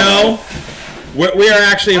listeners know, we are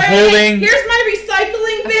actually holding Here's my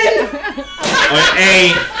recycling bin.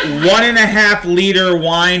 a 1.5 liter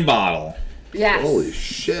wine bottle. Yes. Holy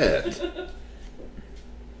shit.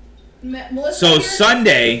 Melissa, So here-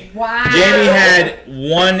 Sunday, Wow. Jaimee had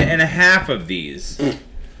 1.5 of these.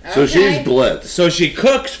 So she's blitzed. So she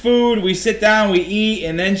cooks food, we sit down, we eat,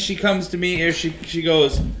 and then she comes to me and she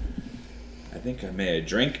goes, I think I may have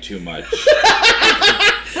drank too much.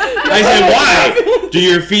 I said, why? Do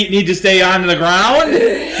your feet need to stay on the ground?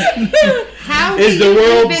 How Is do the you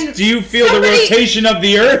world, even- do you feel the rotation of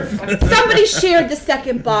the earth? Somebody shared the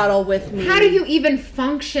second bottle with me. How do you even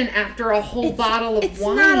function after a whole bottle of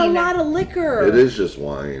wine? It's not a lot of liquor. It is just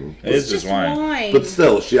wine. It's just wine. But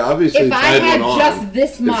still, she obviously If I tied had one on. just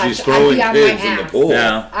this If much, she's I'd throwing be on my kids in the ass. pool.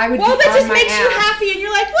 No. I would Well, be that on just my makes you ass. happy, and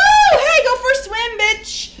you're like, woo, hey, go for a swim,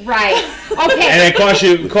 bitch. Right. Okay. And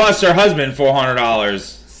it cost her husband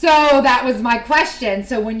 $400. So that was my question.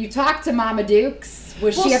 So when you talked to Mama Dukes,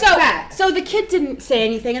 was she upset? So the kid didn't say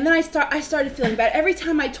anything, and then I started feeling bad. Every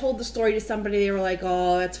time I told the story to somebody, they were like,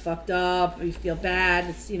 "Oh, that's fucked up. You feel bad."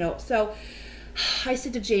 It's So I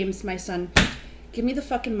said to James, my son, "Give me the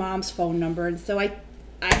fucking mom's phone number." And so I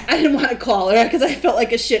didn't want to call her because I felt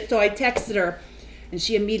like a shit. So I texted her, and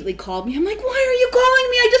she immediately called me. I'm like, "Why are you calling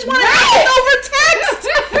me? I just want to talk over text."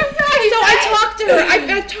 So I talked to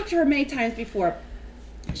her. I've talked to her many times before.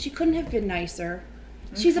 She couldn't have been nicer.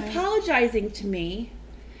 She's apologizing to me.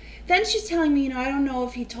 Then she's telling me, I don't know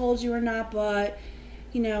if he told you or not, but,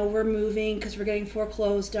 we're moving because we're getting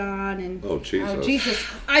foreclosed on. And Oh, Jesus. Oh, Jesus.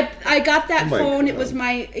 I got that my phone. God. It was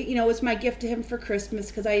my, it was my gift to him for Christmas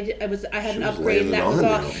because I had an was upgrade and laying that it was on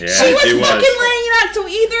all. you. Yeah, she was she was. fucking laying it on. So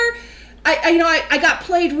either I got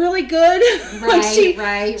played really good.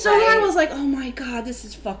 Right. So I was like, oh my God, this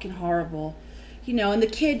is fucking horrible. And the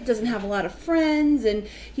kid doesn't have a lot of friends, and,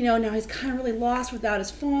 now he's kind of really lost without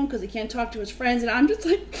his phone because he can't talk to his friends, and I'm just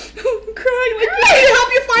like, I'm crying, like, can I help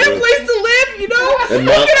you find a place to live, And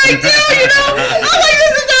What can I do, I'm like,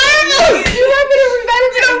 this is horrible! You want me to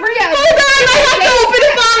remember Hold on, I have to open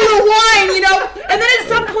a bottle of wine, And then at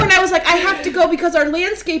some point I was like, I have to go because our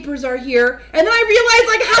landscapers are here, and then I realized,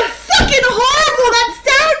 like, how fucking horrible that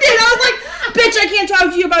sounded! I was like, bitch, I can't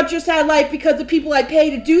talk to you about your sad life because the people I pay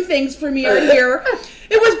to do things for me are here.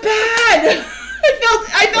 It was bad.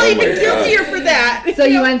 I felt even guiltier for that. So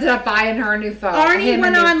you ended up buying her a new phone. Arnie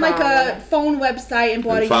went on like a phone website and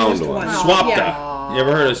bought a used one. Swapta. Yeah. You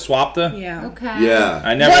ever heard of Swapta? Yeah. Okay. Yeah.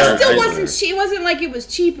 I never. Well, it still wasn't. She wasn't like it was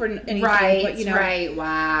cheap or anything. Right. But, right.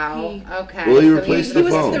 Wow. Okay. Well, he So replaced he the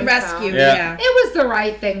was phone. the rescue. Yeah. Yeah. It was the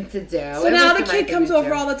right thing to do. So now the kid comes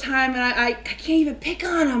over all the time, and I can't even pick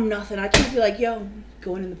on him. Nothing. I can't be like, yo,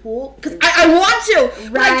 going in the pool because I want to.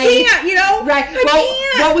 But I can't. Right. I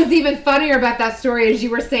can't. What was even funnier about that story is you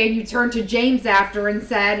were saying you turned to James after and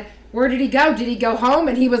said, where did he go? Did he go home?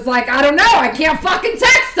 And he was like, I don't know. I can't fucking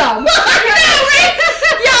text him.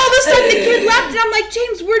 Yeah, all of a sudden the kid left, and I'm like,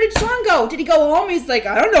 James, where did Sean go? Did he go home? He's like,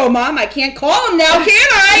 I don't know, Mom. I can't call him now, can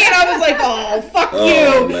I? And I was like, oh, fuck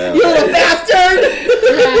you, man. you little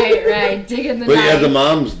bastard. right. Digging the But knife. you had the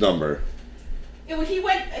mom's number.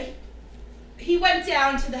 He went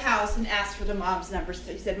down to the house and asked for the mom's number.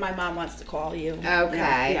 So he said, "My mom wants to call you."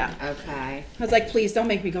 Okay. Yeah. Okay. I was like, "Please don't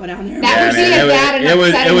make me go down there." That would be a bad and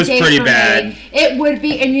upsetting it was day pretty for bad. me. It would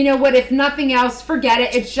be, and you know what? If nothing else, forget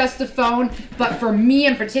it. It's just a phone. But for me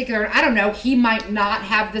in particular, I don't know. He might not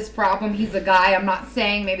have this problem. He's a guy. I'm not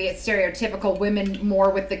saying maybe it's stereotypical. Women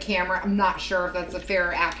more with the camera. I'm not sure if that's a fair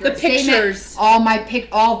or accurate The pictures. statement.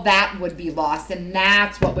 All that would be lost, and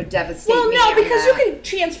that's what would devastate me. Well, no, because you can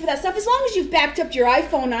transfer that stuff as long as you've backed up your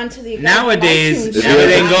iPhone onto the Nowadays, iTunes.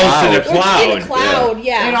 everything goes to the Or cloud. to the cloud,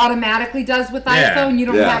 yeah. It automatically does with iPhone. You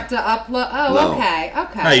don't have to upload. Oh, No. okay.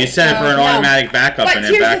 No, you set it for an automatic backup, But and it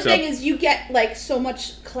here's backs the up. thing: is you get like so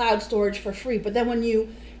much cloud storage for free, but then when you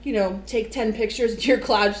take 10 pictures to your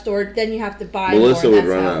cloud storage, then you have to buy Melissa more. would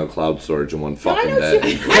run out of cloud storage in one fucking know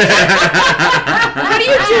day. What do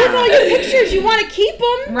you do with all your pictures? You want to keep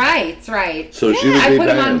them? Right. So she would I be put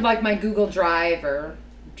them banging. on like my Google Drive or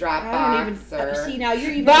Dropbox. I don't even see now. You're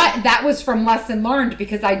even. But that was from lesson learned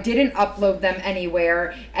because I didn't upload them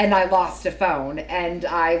anywhere, and I lost a phone, and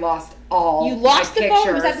I lost all. You lost my the pictures.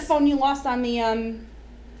 phone? Was that the phone you lost on the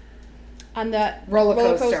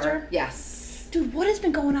roller coaster? Yes. Dude, what has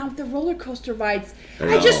been going on with the roller coaster rides?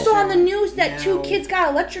 I I just know. saw on the news that No. 2 kids got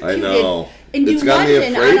electrocuted I know. in New It's got me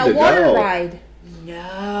London afraid on a to water go. ride.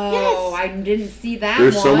 No, I didn't see that.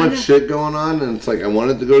 There's so one. much shit going on, and it's like I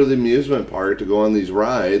wanted to go to the amusement park to go on these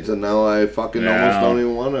rides, and now I fucking almost don't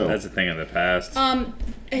even want to. That's a thing of the past. And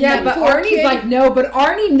Yeah, that but poor Arnie's kid- like, no, but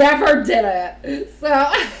Arnie never did it. So.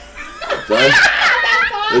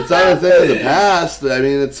 It's not a thing of the past. I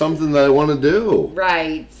mean, it's something that I want to do.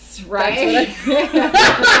 Right.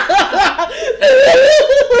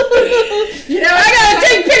 You know, I gotta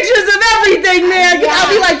take pictures of everything, man. I'll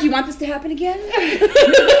be like, you want this to happen again?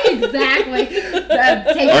 Exactly.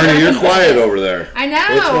 Arnie, you're quiet over there. I know.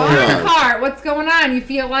 What's going on? Art, what's going on? You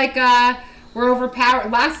feel like we're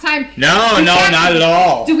overpowered? Last time. No, not at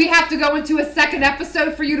all. Do we have to go into a second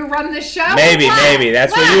episode for you to run this show? Maybe.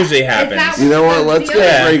 That's what What? usually Is that happens. You know what? Let's the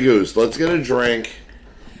get deal? a Grey Goose. Let's get a drink.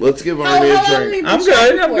 Let's give How Arnie long a have we drink. been I'm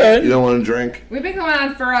chatting good. for? You don't want a drink? We've been going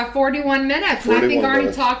on for 41 minutes, and I think 41 Arnie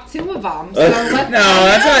minutes. talked 2 of them. So No, let's No,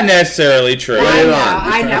 that's not necessarily true. Bring it on.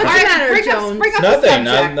 I know. What's All the right, matter, bring Jones? up the Nothing.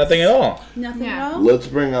 subject. Nothing at all. Nothing Yeah. wrong? Let's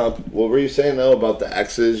bring up. What were you saying though about the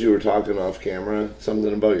exes? You were talking off camera.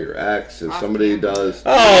 Something about your ex. If somebody does.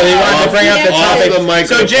 Oh, he wants to bring up the Off topic. the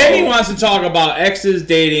microphone. So Jamie wants to talk about exes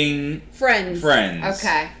dating Friends. friends.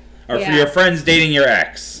 Okay. Or for Yeah. your friends dating your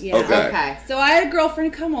ex. Yeah. Okay. Okay. So I had a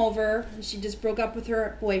girlfriend come over. She just broke up with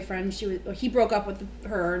her boyfriend. He broke up with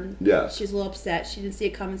her. And Yes. She's a little upset. She didn't see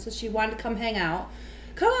it coming, so she wanted to come hang out.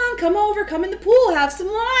 Come on, come over, come in the pool, have some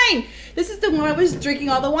wine. This is the one I was drinking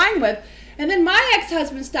all the wine with. And then my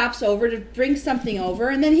ex-husband stops over to bring something over,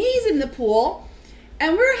 and then he's in the pool,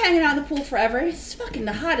 and we're hanging out in the pool forever. It's fucking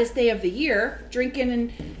the hottest day of the year, drinking,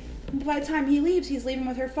 and by the time he leaves, he's leaving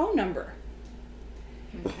with her phone number.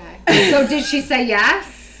 Okay. So did she say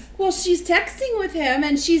yes? Well, she's texting with him,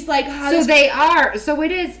 and she's like, So they are. So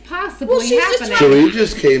it is possibly Well, she's just happening. So he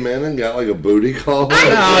just came in and got like a booty call. No,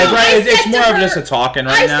 I it's said more to of just her- a talking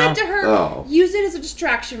right I now. said to her, Oh. use it as a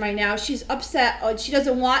distraction right now. She's upset. She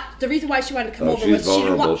doesn't want. The reason why she wanted to come Oh, over she's was she didn't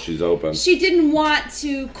vulnerable. want. She's open. She didn't want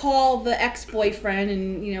to call the ex-boyfriend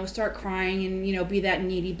and start crying and be that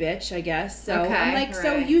needy bitch, I guess. So Okay, I'm like,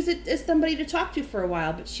 so right. use it as somebody to talk to for a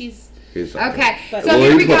while. But she's He's not Okay, But- so Will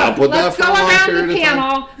here you we put go. up with Let's that go for a long around period the of time?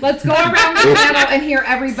 panel. Let's go around the panel and hear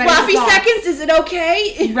everybody's sloppy thoughts. seconds. Is it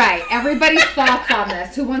okay? Right, everybody's thoughts on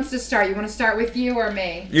this. Who wants to start? You want to start with you or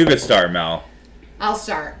me? You could start, Mel. I'll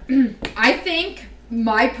start. I think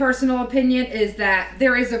my personal opinion is that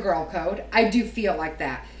there is a girl code. I do feel like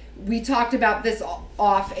that. We talked about this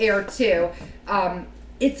off air too.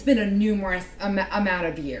 It's been a numerous amount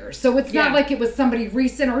of years. So it's not Yeah. like it was somebody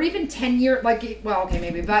recent or even 10 years, well, okay,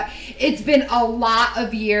 maybe, but it's been a lot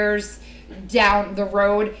of years down the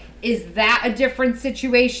road. Is that a different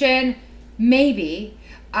situation? Maybe.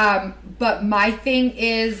 But my thing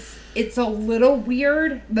is, it's a little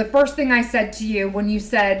weird. The first thing I said to you when you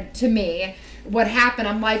said to me what happened,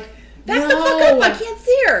 I'm like, Back the fuck up! I can't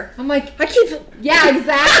see her. I'm like, I keep. yeah,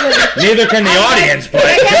 exactly. Neither can the audience, but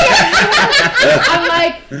I'm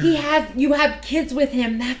like, you have kids with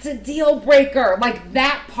him. That's a deal breaker. Like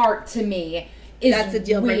that part to me is That's a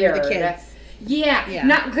deal weird. breaker. The kids. Yeah,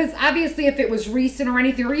 not because obviously if it was recent or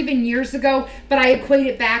anything, or even years ago, but I equate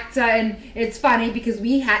it back to, and it's funny because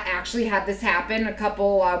we actually had this happen a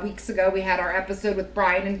couple weeks ago. We had our episode with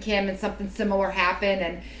Brian and Kim, and something similar happened,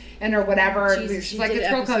 and or whatever. And Jesus, she's you like, did it's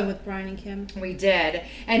an girl episode code. with Brian and Kim. We did.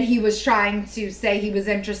 And he was trying to say he was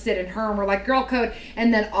interested in her, and we're like, girl code.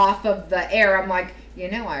 And then off of the air, I'm like,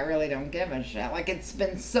 I really don't give a shit. Like, it's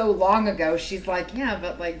been so long ago. She's like, yeah,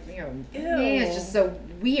 but like, it's just so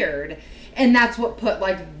weird. And that's what put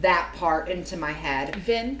like that part into my head.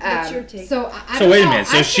 Vin, what's your take? So wait a minute.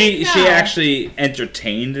 So she actually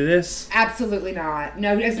entertained this? Absolutely not.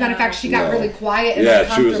 No, as a matter of fact, she got really quiet and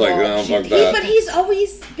yeah, she was like, uncomfortable. no, fuck that. But he's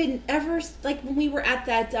always been like when we were at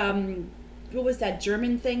that what was that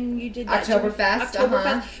German thing you did?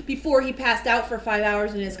 Oktoberfest. Before he passed out for 5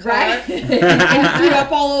 hours in his car, Right. and he threw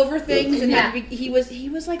up all over things, and he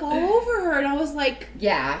was like all over her, and I was like,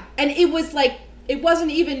 yeah, and it was like it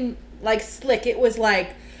wasn't even like slick. It was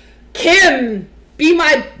like, Kim, be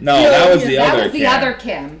my. No, that was the other. That was the other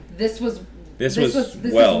Kim. This was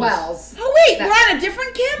Wells. Oh wait, we're on a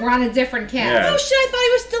different Kim. We're on a different Kim. Yeah. Oh shit! I thought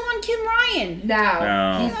he was still on Kim Ryan.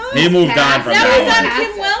 No. He moved on from Now that he's one. on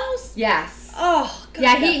Kim Wells. Yes. Oh, God,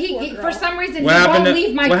 yeah, he for some reason What he happened won't to-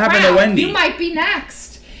 leave my what crowd. happened to Wendy? You might be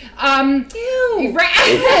next. Ew.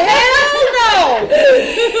 Hell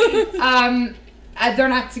no. They're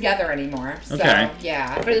not together anymore. So, Okay.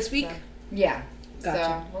 yeah. For this week? So, yeah. Gotcha.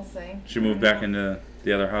 So we'll see. She moved back into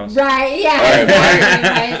the other house. Right. Yeah.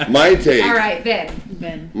 All right, my take. All right,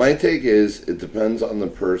 then. My take is it depends on the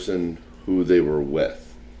person who they were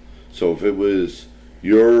with. So if it was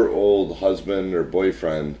your old husband or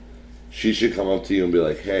boyfriend, she should come up to you and be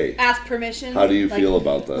like, hey, Ask permission. how do you feel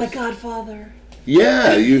about this? Like Godfather.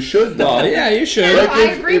 Yeah, you should though. Oh, yeah, you should. Like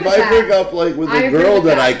I if, agree if with I that. break up like with I a agree girl with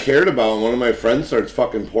that that. I cared about and one of my friends starts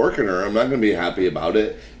fucking porking her, I'm not gonna be happy about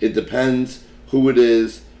it. It depends who it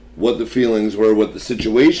is, what the feelings were, what the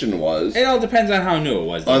situation was. It all depends on how new it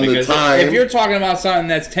was. Though, On the because time. If you're talking about something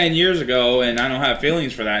that's 10 years ago and I don't have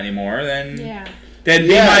feelings for that anymore, then Yeah, be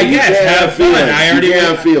my you guest. can't Have have fun. feelings. I already You can't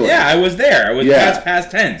have feelings. Yeah, I was there. I was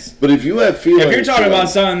past tense. But if you have feelings, If you're talking for about them-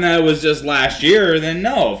 something that was just last year, then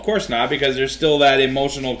no, of course not, because there's still that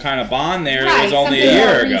emotional kind of bond there. Right, It was only a something year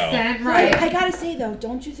more ago. recent, Right. right. I gotta say though,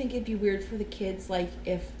 don't you think it'd be weird for the kids, like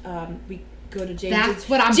if we go to James? That's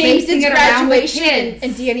what I'm James's basing it around with graduation kids.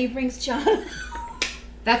 and Danny brings John.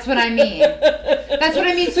 That's what I mean. That's what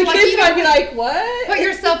I mean. So The like, kids even might be like, what? put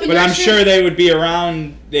yourself in But your I'm shoes. sure they would be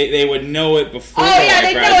around. They would know it before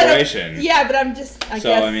they graduation. know it. Yeah, but I'm just. I So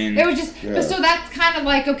guess. I mean, It was just Yeah. so that's kind of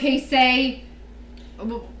like, okay, say,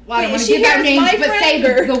 well, I Wait, don't want is to she give out here as names, my but say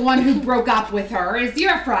friend, or- the one who broke up with her is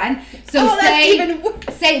your friend. So Oh, that's say, even worse.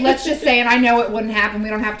 let's just say, and I know it wouldn't happen. We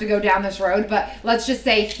don't have to go down this road, but let's just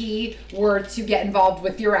say he were to get involved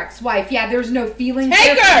with your ex-wife. Yeah, there's no feelings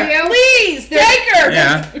Take there her, for you. please. Take her.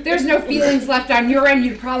 yeah. There's no feelings left on your end.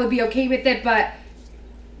 You'd probably be okay with it, but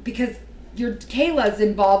because your Kayla's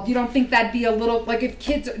involved, you don't think that'd be a little like if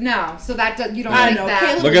kids? No, so that you don't I think know,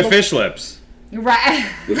 that. Kayla- Look at fish lips. Right.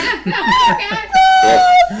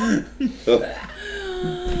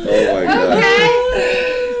 oh my god. Okay.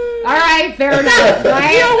 All right, fair enough.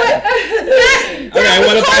 Right? You know what? Okay,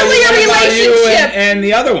 what hardly a about you relationship. and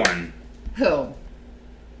the other one? Who?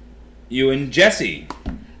 You and Jesse.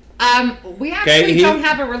 We actually he- don't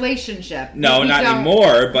have a relationship. No, We not don't-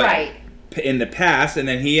 anymore, but right. in the past, and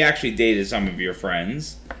then he actually dated some of your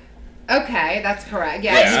friends. Okay, that's correct.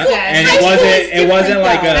 Yeah, Yeah, you did. and High it school is wasn't different,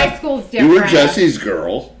 like though. High a. school's You different. were Jesse's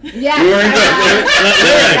girl. Yeah. You weren't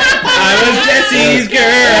I was Jesse's You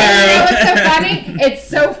know what's so girl. funny? It's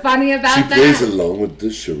so funny about She that. plays along with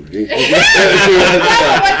the shorty. No,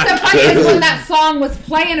 what's so funny is when that song was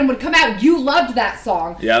playing and would come out, you loved that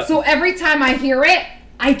song. Yep. So every time I hear it,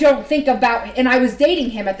 I don't think about, and I was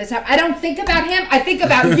dating him at the time, I don't think about him, I think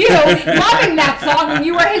about you loving that song when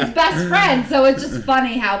you were his best friend. So it's just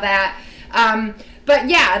funny how that, but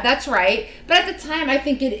yeah, that's right. But at the time, I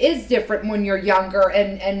think it is different when you're younger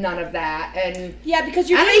and none of that. And Yeah, because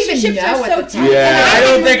your I don't even relationships know are at so the tense. time. Yeah. And I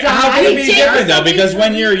don't think. How I can it think be Jake different was though? something Because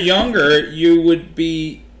when for- you're younger, you'd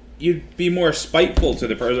be more spiteful to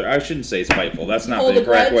the person. I shouldn't say spiteful. That's not Hold the a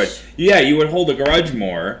correct grudge? word. Yeah, you would hold a grudge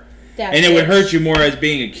more. That And it would bitch. hurt you more as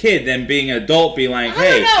being a kid than being an adult. Be like, I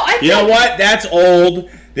hey, don't know, I you know feel- what? That's old.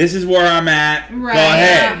 This is where I'm at. Right. Go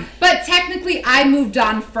ahead. But technically, I moved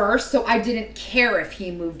on first, so I didn't care if he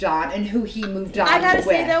moved on and who he moved on I gotta with.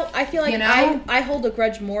 say though, I feel like You know? I hold a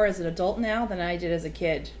grudge more as an adult now than I did as a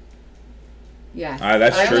kid. Yes.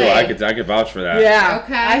 That's true. Okay. I could vouch for that. Yeah.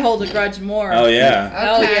 Okay. I hold a grudge more. Oh yeah.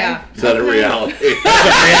 Oh Okay. yeah. Is that a reality? That's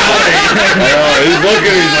a reality. Oh, he's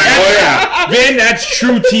looking, he's like, oh yeah. Vin, that's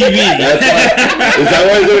true TV. That's why, is that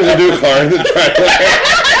why there's a new car in the driveway?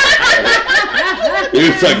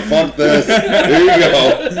 It's like, fuck this. Here you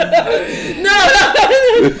go. No.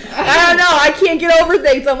 I don't know. I can't get over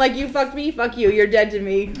things. I'm like, you fucked me, fuck you. You're dead to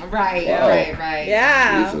me. Right, Wow. right.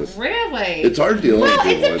 Yeah. Jesus. Really? It's hard dealing with Well,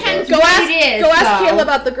 it people like depends that. Go ask though. Kayla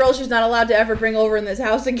about the girl she's not allowed to ever bring over in this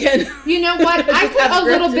house again. You know what? I Just could have a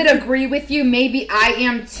little grudges. bit agree with you. Maybe I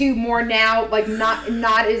am too more now, like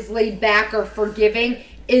not as laid back or forgiving.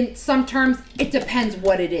 In some terms, it depends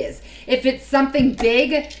what it is. If it's something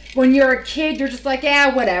big, when you're a kid, you're just like,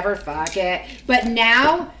 yeah, whatever, fuck it. But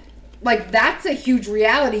now, like, that's a huge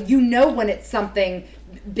reality. You know when it's something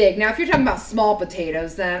big. Now, if you're talking about small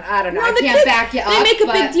potatoes, then I don't know. I the can't kids, back you up. They make a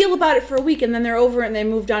but- big deal about it for a week, and then they're over it, and they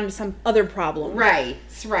moved on to some other problem. Right.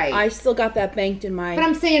 I still got that banked in my... But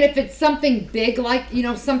I'm saying if it's something big, like,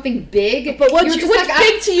 something big. But what's you're just big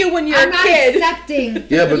like, to you when you're I'm a not kid? accepting.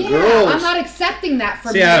 Yeah, but girls- I'm not accepting that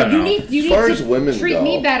from See, you. I don't know. You need far to as women treat go-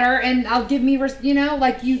 me better, and I'll give me,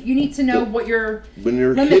 you need to know what your When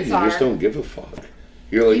you're a limits kid, you are. just don't give a fuck.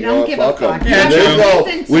 You're like, You don't give a fuck 'em. fuck. Yeah, And there you true. go.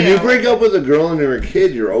 Reason When you to. break up with a girl and you're a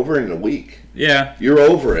kid, you're over it in a week. Yeah. You're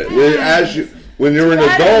over it. When you're an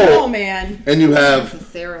I don't know, adult man. and you have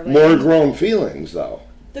necessarily. more grown feelings, though.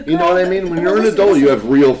 The You know what I mean? When you're an listen, adult, you listen. have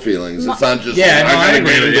real feelings. It's not just Yeah, like, no, I I gotta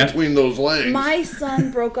agree get with in you. between those legs. My son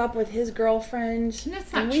broke up with his girlfriend,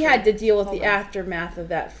 That's not and we true. had to deal with the Hold on. aftermath of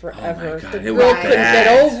that forever. Oh my God, the it girl was couldn't bad.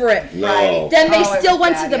 get over it. No. Right. Then they Oh, it still was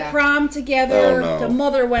went bad, to the yeah. prom together. Oh, no. The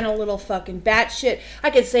mother went a little fucking batshit. I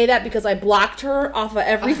could say that because I blocked her off of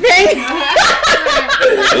everything.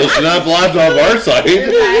 Well, she's not blocked off our side.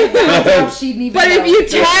 She'd need to But if know. you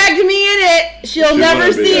tagged me in it, she'll She never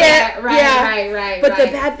wouldn't be see there. it. Right, Yeah. right. But the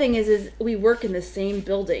bad thing is we work in the same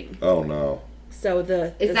building, Oh, no. so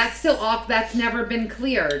is that still off? That's never been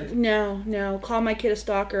cleared. No. Call my kid a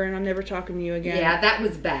stalker, and I'm never talking to you again. Yeah, that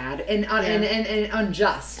was bad and and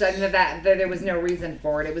unjust. I mean, that there was no reason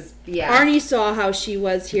for it. It was Arnie saw how she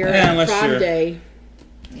was here Yeah, on unless prom you're- day.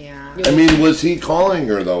 Yeah. I mean, was he calling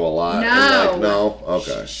her, though, a lot? No. And, like, no?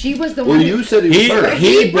 Okay. She was the Well, one. you said he was hurt.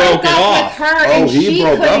 He broke it up off. with her, Oh, and he she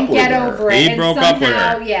broke up couldn't with get her. over it. He and broke up with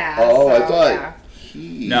somehow, her. Yeah. Oh, I so, thought yeah.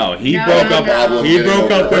 he... No, he No, broke no, up. no. He getting broke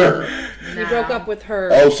over up with her. He broke up with her.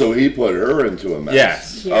 Oh, so he put her into a mess.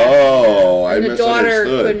 Yes. Yeah. Oh, I and the daughter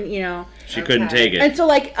misunderstood. couldn't, She couldn't Okay. take it. And so,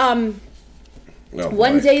 like, Oh,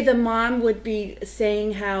 one boy. day the mom would be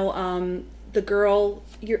saying how the girl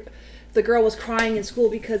was crying in school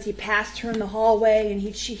because he passed her in the hallway and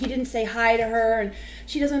he didn't say hi to her, and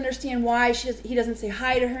she doesn't understand why he doesn't say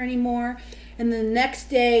hi to her anymore. And the next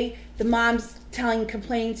day the mom's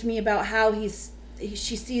complaining to me about how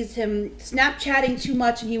she sees him Snapchatting too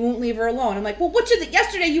much and he won't leave her alone. I'm like, well, which is it?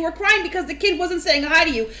 Yesterday you were crying because the kid wasn't saying hi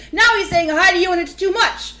to you. Now he's saying hi to you and it's too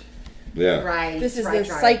much. Yeah. Right. This is right,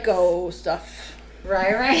 the right. psycho stuff.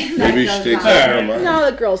 Right. Maybe That she takes goes that on. from her. No,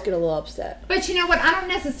 the girls get a little upset. But you know what? I don't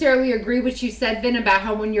necessarily agree with what you said, Vin, about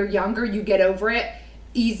how when you're younger you get over it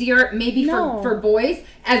easier. Maybe No. for boys.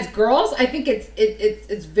 As girls, I think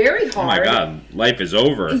it's very hard. Oh my God, life is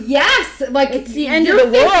over. Yes, like It's the end you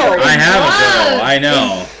of the think you're world. in I have a girl. love. I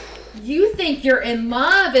know. You think you're in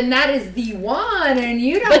love, and that is the one, and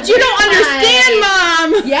you don't. But you don't realize- understand,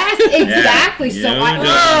 Mom! Yes, exactly. Yeah, so you I,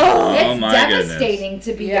 don't. it's Oh, my devastating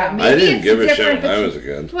to be Yeah. young. Maybe I didn't it's give a shit different when I between- was a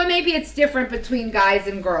kid. Well, maybe it's different between guys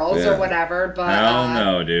and girls Yeah. or whatever. But Hell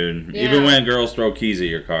no, dude. yeah. Even when girls throw keys at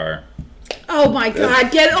your car. Oh my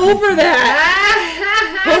God, get over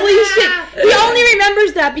that! Holy shit. He only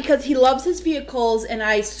remembers that because he loves his vehicles and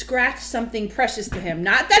I scratched something precious to him.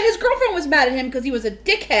 Not that his girlfriend was mad at him because he was a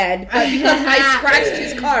dickhead, but because I scratched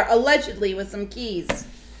his car, allegedly, with some keys.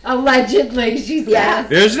 Allegedly, she's Yeah.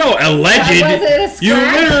 There's no alleged. Was it a You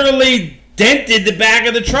scratch? literally dented the back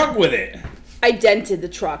of the truck with it. I dented the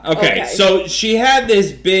truck. Okay, so she had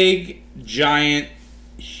this big, giant,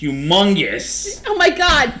 humongous. Oh my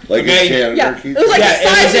God. Like Okay. a can of Yeah, turkey? it was like Yeah, the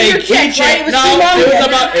size of your a kid, right? It was No, it humongous. was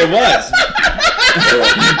about. It was.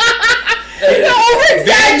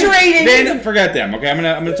 Over-exaggerating. Then forget them. Okay, I'm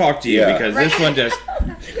gonna talk to you Yeah. because this one just.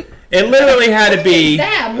 It literally had to be.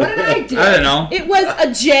 Damn, what did I do? I don't know. It was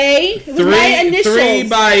a J. It was my initials.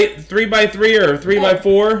 three by 3 or 3 by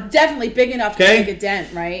 4. Definitely big enough to Okay. make a dent,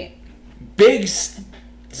 right? Big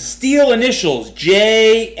steel initials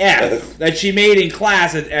JF that she made in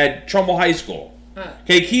class at Trumbull High School.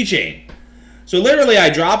 Okay, keychain. So literally, I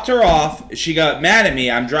dropped her off. She got mad at me.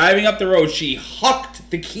 I'm driving up the road. She hucked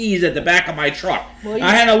the keys at the back of my truck. Well,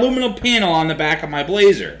 I had an aluminum panel on the back of my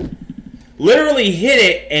Blazer. Literally hit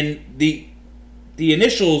it, and the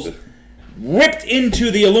initials ripped into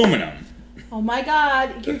the aluminum. Oh my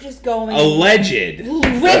God, you're just going. Alleged.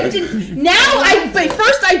 Ripped in.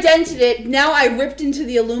 First I dented it, now I ripped into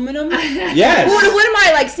the aluminum. Yes. What am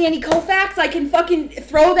I, like Sandy Koufax? I can fucking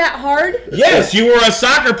throw that hard? Yes, you were a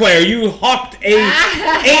soccer player. You hucked a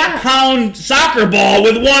 8-pound soccer ball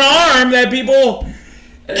with one arm that people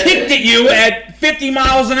kicked at you at 50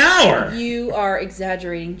 miles an hour. You are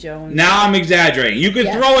exaggerating, Joan. Now I'm exaggerating. You could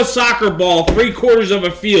throw a soccer ball 3/4 of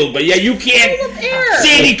a field, but yeah, you can't Full of air.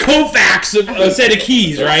 Sandy Koufax a set of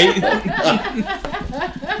keys, right?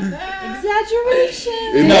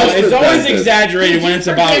 Exaggeration. No, it's always exaggerated when it's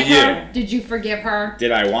about you. Did you forgive her?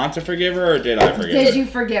 Did I want to forgive her or did I forgive her? Did you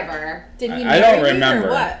forgive her? Did he I don't marry you remember.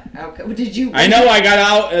 or what? Okay. Well, did you? I know I got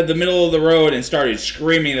out at the middle of the road and started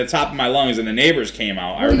screaming at the top of my lungs, and the neighbors came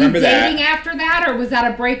out. I remember Were you that. dating after that, or was that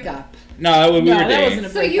a breakup? No, we were that dating. wasn't a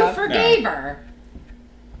So you breakup. forgave her.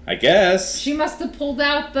 I guess. She must have pulled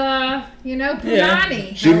out the, Yeah.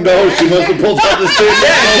 punani. She must have pulled out the same.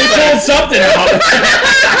 Yeah, she pulled something out.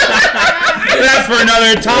 That's for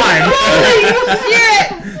another time. Holy shit!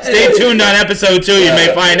 Stay tuned on episode 2. You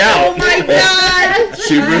may find Oh out. my God!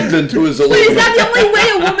 She ripped into his Wait, is aluminum. that the only way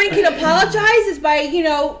a woman can apologize? Is by,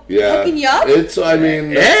 hooking you up? It's, I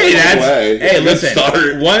mean, Hey, that's one way. hey, Good listen.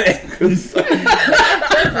 start.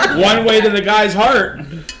 One way to the guy's heart.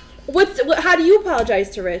 How do you apologize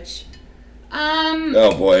to Rich?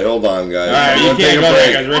 Oh boy, hold on, guys. All right, I'm you gonna take can't a go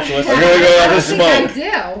there, break. guys. Rich, listen. I'm gonna go have a I smoke.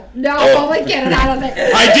 do. No, I'll like get it out of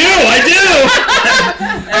there. I do.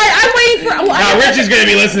 I'm waiting for. Now, Rich is going to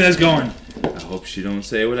be listening to this going, I hope she don't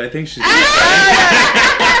say what I think she's going to say.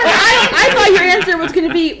 I thought your answer was going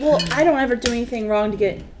to be, well, I don't ever do anything wrong to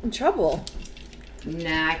get in trouble.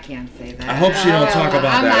 Nah, I can't say that. I hope she don't talk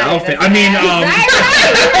about I'm that not outfit. gonna I mean, say that.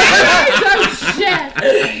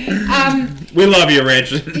 Oh, shit. we love you,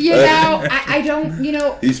 Rich. I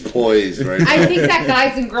don't, He's poised, right? I think that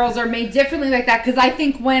guys and girls are made differently like that, because I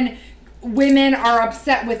think when women are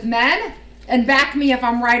upset with men, and back me if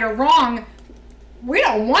I'm right or wrong, we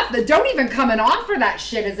don't even come and offer that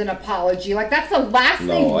shit as an apology. Like, that's the last thing.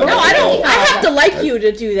 No, I don't. I have to like you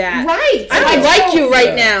to do that. Right. I don't like you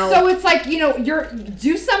right now. So it's like,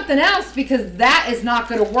 do something else, because that is not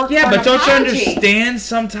going to work. Yeah, for an but don't you apology. understand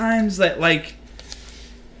sometimes that, like,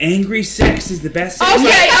 angry sex is the best sex? Okay,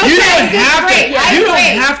 You don't have to. I You don't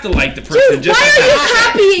agree. have to like the person. Dude, just why to are you have sex.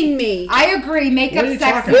 copying me? I agree. Makeup What are you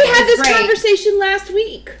sex. talking We about? had this great. conversation last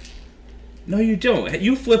week. No, you don't.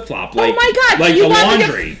 You flip flop like Oh my God! like do you the want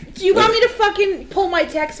laundry. Me to, do you want me to fucking pull my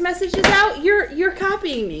text messages out? You're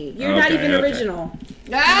copying me. You're not Okay, even okay. original.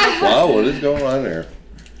 Wow, what is going on here?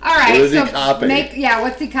 All right. What is he so copying?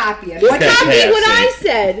 what's he copying? He's What copying what KFC. I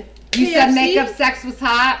said. you said KFC? makeup sex was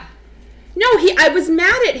hot? No, I was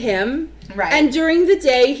mad at him. Right. And during the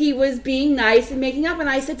day, he was being nice and making up, and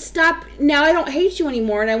I said, "Stop! Now I don't hate you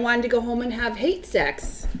anymore." And I wanted to go home and have hate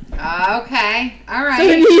sex. Okay. All right. So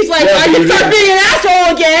he's like, Yeah, "I but can you start didn't- being an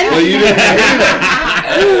asshole again." Well, you didn't hate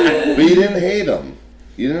him. But you didn't hate him.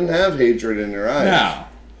 You didn't have hatred in your eyes. No.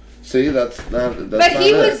 See, that's not But not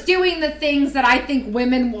he it. was doing the things that I think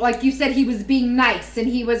women, like you said, he was being nice, and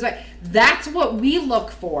he was like, that's what we look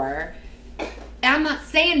for. And I'm not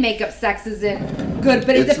saying makeup sex isn't good,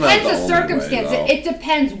 but it It's not depends the the only circumstance. way, though. It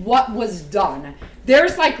depends what was done.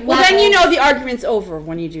 There's like Well, then you levels. know the argument's over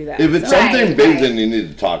when you do that. If it's so. Right, something big, right. then you need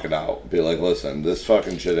to talk it out. Be like, listen, this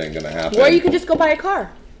fucking shit ain't gonna happen. Or you could just go buy a car.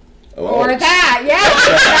 Oh, Or that, yeah.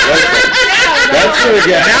 That's gonna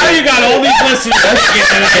get. Now you got all these listeners thinking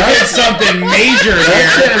that I did something major here,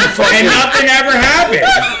 and nothing ever happened.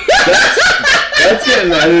 That's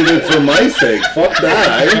getting edited for my sake. Fuck that.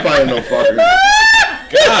 I ain't buying no fucking.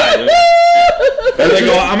 God.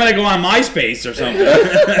 I'm gonna go on MySpace or something.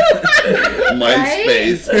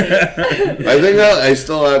 MySpace. I think I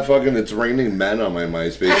still have fucking It's Raining Men on my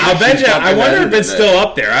MySpace. I'll bet you. I wonder if it's still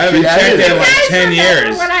up there. I haven't checked it in like 10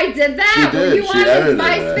 years. When I did that, She did. were you She on his edited it.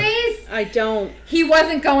 MySpace? I don't. He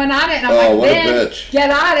wasn't going on it, and I'm Oh, like, what a Vin, bitch.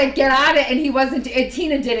 get on it, and he wasn't.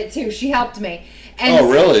 Tina did it too. She helped me. And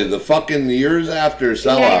Oh, really? The fucking years after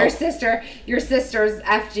sellout. Yeah, your sister's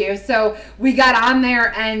effed you. So we got on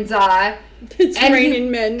there, and It's And raining we-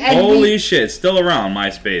 men. and Holy shit, still around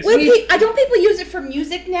MySpace. Wait, don't people use it for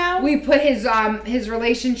music now? we put his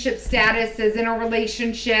relationship status as in a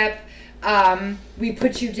relationship. We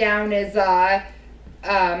put you down as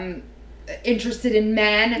interested in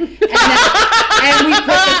men, and we put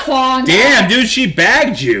the song. Damn, dude, she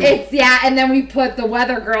bagged you. And then we put the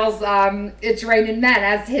Weather Girls, "It's Raining Men"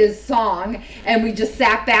 as his song, and we just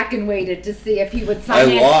sat back and waited to see if he would sign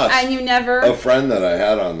in. I lost and you never a friend that I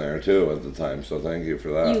had on there too at the time, so thank you for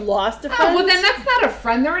that. You lost a friend? Oh, well then that's not a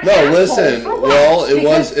friend. They're an No, asshole. listen. For what? Well,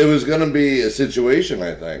 Because- it was gonna be a situation,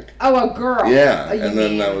 I think. Oh, a girl. Yeah, Oh, you and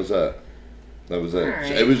then mean. that was it. That was it.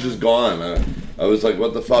 Alright. It was just gone. I was like,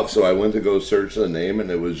 what the fuck? So I went to go search the name, and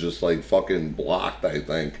it was just like fucking blocked, I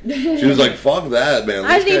think. She was like, fuck that, man.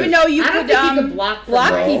 I didn't even know you I don't could, think you could block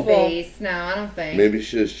people. MySpace. No, I don't think. Maybe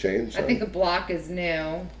she just changed I it. think a block is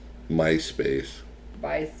new. MySpace.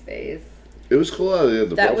 MySpace. It was cool how they had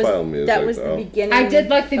the profile music, That was though. the beginning. I did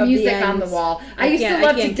like the of music end. on the wall. I used to can't-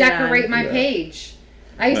 love I to can't get on. decorate my Yeah. page.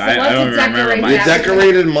 I used to I love don't to remember decorate my- You that.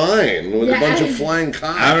 decorated mine with a bunch Yeah. of flying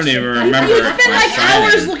cops. I don't even remember. You spent my like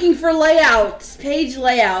sign-in. hours looking for layouts, page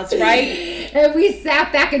layouts, right? And we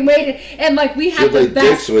sat back and waited, and like we had Shit the like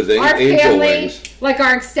best. dicks with Our angel family, wings. like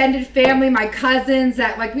our extended family, my cousins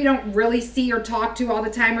that like we don't really see or talk to all the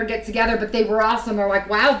time or get together, but they were awesome. They're like,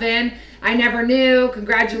 "Wow, Vin, I never knew.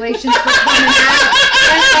 Congratulations for coming out."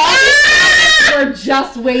 And all the comments were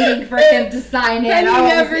just waiting for him to sign in. And he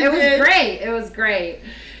never it was did. great. It was great.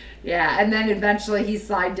 Yeah, and then eventually he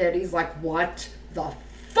signed it. He's like, "What the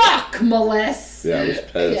fuck, Melissa?" Yeah, I was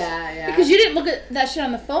pissed. Yeah. Because you didn't look at that shit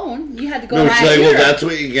on the phone. You had to go No, right she's like, well, here. that's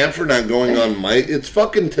what you get for not going on my. It's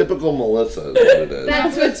fucking typical Melissa, is what it is.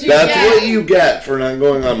 That's what you That's get. what you get for not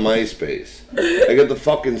going on MySpace. I get the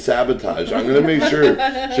fucking sabotage. I'm gonna make sure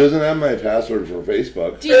she doesn't have my password for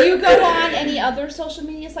Facebook. Do you go on any other social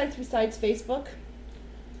media sites besides Facebook?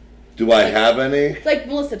 Do I have any? Like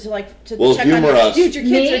Melissa, to Well, check on HUMORUS. what your kids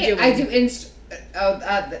Me, are doing. I do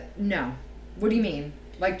no. What do you mean?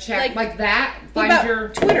 Like check like that? What Find about your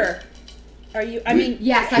Twitter. Are you? I mean,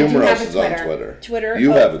 Yes, I do HUMORUS have a is on Twitter. Twitter. Twitter.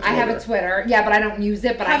 You Oh, have a Twitter. I have a Twitter. Yeah, but I don't use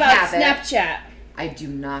it. But how I about have it. Snapchat? I do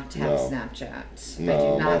not have No. Snapchat. No, I do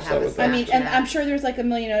I'm all not set have a with Snapchat. that. I mean, and I'm sure there's like a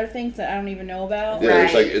million other things that I don't even know about. Yeah,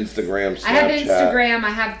 there's Right. like Instagram, Snapchat. I have Instagram. I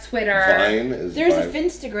have Twitter. Vine is There's Vine. a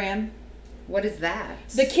Finstagram. What is that?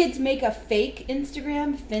 The kids make a fake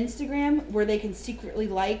Instagram, Finstagram, where they can secretly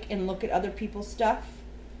like and look at other people's stuff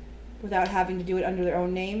without having to do it under their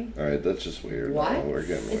own name. All right, that's just weird. What? No, we're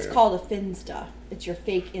getting It's weird. called a Finsta. It's your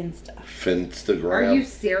fake Insta. Finstagram. Are you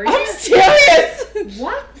serious? I'm serious.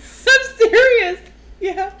 What? I'm serious.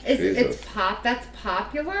 Yeah. Jesus. It's pop. That's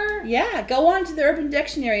popular. Yeah. Go on to the Urban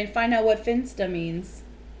Dictionary and find out what Finsta means.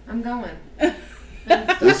 I'm going.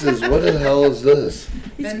 This is what the hell is this?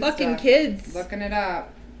 These Finsta. fucking kids. Looking it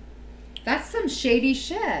up. That's some shady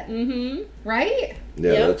shit, Mm-hmm. right?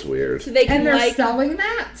 Yeah, Yep. that's weird. So they can And they're like. selling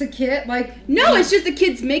that to kid like No, it's just the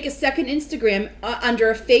kids make a second Instagram under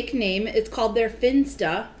a fake name. It's called their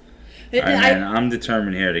Finsta. All right, man, I'm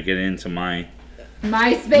determined here to get into my.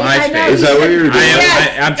 MySpace. I know. MySpace. Is that what you're doing?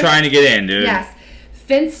 Yes. I'm trying to get in, dude. Yes.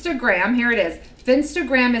 Finstagram, here it is.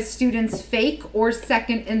 Finstagram is students' fake or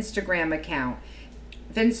second Instagram account.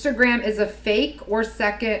 Finstagram is a fake or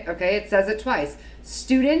second, okay, it says it twice.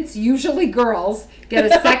 Students, usually girls, get a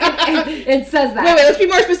second, it says that. Wait, let's be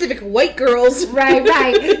more specific. White girls. Right.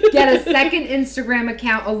 Get a second Instagram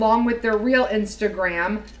account along with their real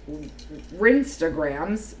Instagrams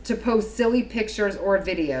to post silly pictures or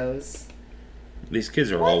videos. These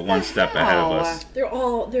kids are all What one the step ahead of hell? us.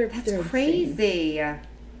 They're That's insane. crazy.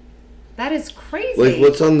 That is crazy. Like,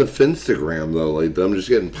 what's on the Finstagram though? Like, them just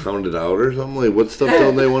getting pounded out or something? Like, what stuff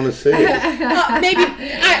don't they want to see? Maybe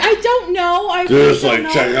I don't know. I They're really just don't like,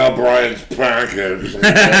 know. check out Brian's package.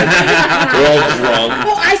 They're all drunk.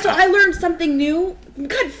 Oh, I learned something new.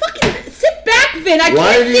 God, fucking sit back, Vin. I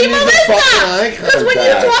Why can't do you see need the Melissa. fucking eye Because when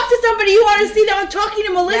you contact? talk to somebody, you want to see that I'm talking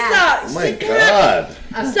to Melissa. Yes. Oh my Sit back.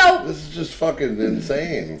 god. So This is just fucking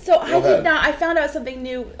insane. So Go I ahead. did not. I found out something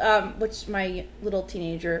new, which my little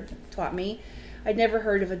teenager taught me. I'd never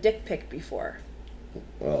heard of a dick pic before.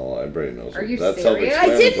 Well, everybody knows. Are you That's serious? I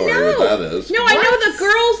didn't self-explanatory know. what that is. No, What? I know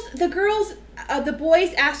the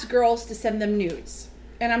boys ask girls to send them nudes,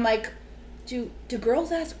 and I'm like, do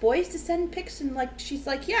girls ask boys to send pics? And like, she's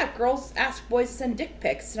like, yeah, girls ask boys to send dick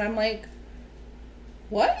pics, and I'm like,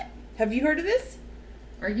 what? Have you heard of this?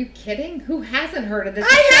 Are you kidding? Who hasn't heard of this?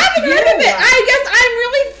 I haven't except heard of you? it. I guess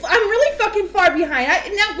I'm really fucking far behind.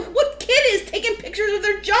 Now, what kid is taking pictures of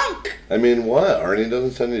their junk? I mean, what? Arnie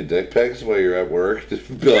doesn't send you dick pics while you're at work? Just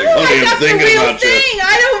be like, No, honey, I'm that's the thinking real about thing. you.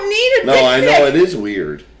 I don't need a No, dick I pic. know it is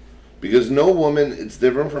weird. Because no woman, it's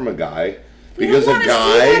different from a guy. Because a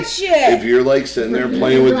guy, if you're like sitting there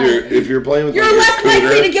playing with you're less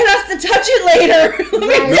likely to get us to touch it later. No,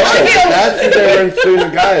 that's the difference between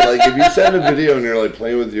a guy. Like if you send a video and you're like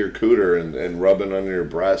playing with your cooter and rubbing on your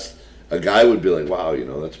breast, a guy would be like, wow,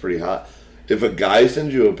 that's pretty hot. If a guy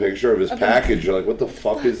sends you a picture of his package, you're like, what the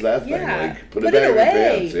fuck is that thing? Like, put it back in your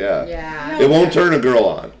pants. Yeah. It won't turn a girl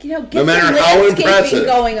on. Get no matter some how impressive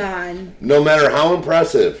going on. No matter how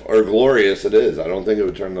impressive or glorious it is, I don't think it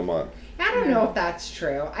would turn them on. I don't know if that's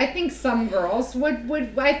true. I think some girls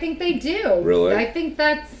would. I think they do. Really? I think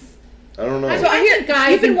that's. I don't know. So I hear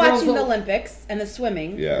guys. You've been watching the Olympics and the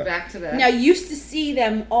swimming. Yeah. Back to that. Now you used to see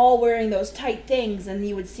them all wearing those tight things, and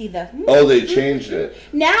you would see the. Oh, they changed it.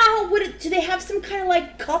 Now, do they have some kind of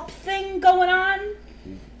like cup thing going on?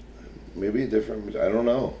 Maybe different. I don't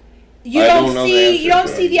know. You don't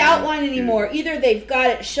see the outline anymore. Either they've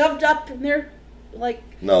got it shoved up and they're like.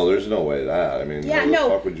 No, there's no way that. I mean,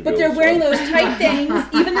 but they're wearing those tight things.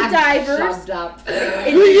 Even the divers. Shoved up.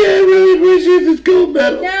 Really appreciate this gold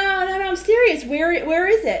medal. No, I'm serious. Where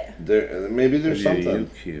is it? Maybe there's something.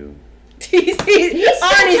 He's trying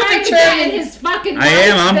to get in his fucking. I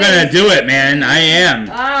am. I'm gonna do it, man. I am.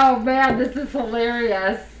 Oh man, this is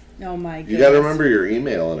hilarious. Oh my goodness. You gotta remember your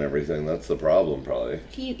email and everything. That's the problem, probably.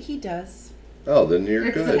 He does. Oh, then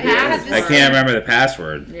you're good. I can't remember the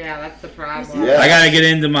password. Yeah, that's the problem. Yeah. I gotta get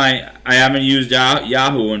into I haven't used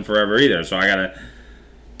Yahoo in forever either, so I gotta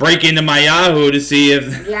break into my Yahoo to see if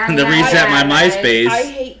to reset my MySpace. I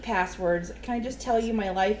hate passwords. Can I just tell you,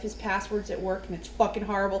 my life is passwords at work, and it's fucking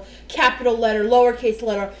horrible. Capital letter, lowercase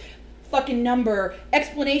letter, fucking number,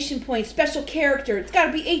 explanation point, special character. It's got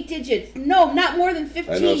to be 8 digits. No, not more than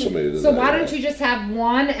 15. I know somebody who does So that, why don't you just have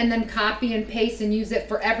one and then copy and paste and use it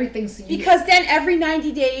for everything? Because then every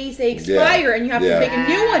 90 days they expire and you have to make a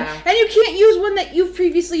new one. Yeah. And you can't use one that you've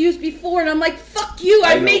previously used before. And I'm like, fuck you.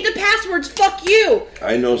 I made the passwords. Fuck you.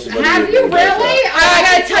 I know somebody. Have you really? I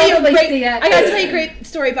gotta tell you I a great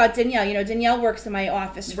story about Danielle. You know, Danielle works in my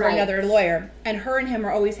office for another lawyer, and her and him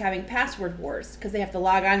are always having password wars because they have to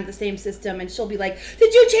log on to the same system, and she'll be like,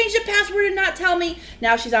 "Did you change the password and not tell me?"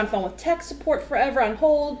 Now she's on phone with tech support forever on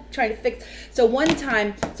hold trying to fix. So one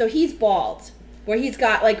time, he's bald, where he's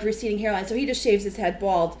got like receding hairline, so he just shaves his head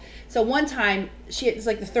bald. So one time, it's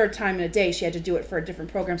like the third time in a day she had to do it for a different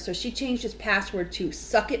program. So she changed his password to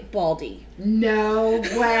 "Suck It Baldy." No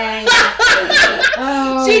way.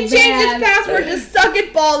 She changed his password to "Suck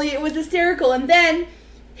It Baldy." It was hysterical. And then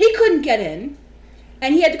he couldn't get in.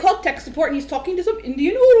 And he had to call tech support, and he's talking to some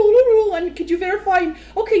Indian, and could you verify?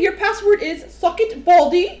 Okay, your password is "Suck It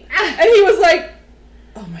Baldy." And he was like,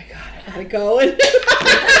 "Oh my God, I gotta go."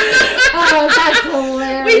 Oh, that's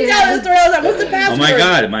hilarious. We tell this story all the time. What's the password? Oh my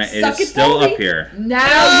God, it's still up here. No, you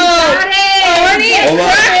got it.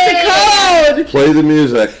 Crack the code. Play the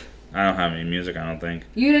music. I don't have any music, I don't think.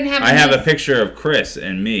 You didn't have. I have a picture of Chris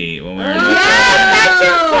and me when we were in that's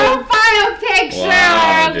your profile picture.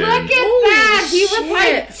 Wow, dude. Look at that. He was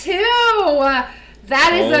like 2.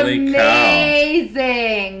 That is Holy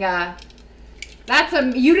amazing. That's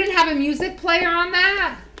you didn't have a music player on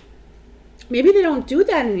that? Maybe they don't do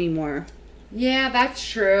that anymore. Yeah, that's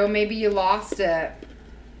true. Maybe you lost it.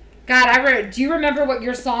 God, do you remember what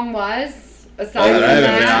your song was? Aside from I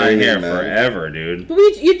haven't been that? on here forever, dude. But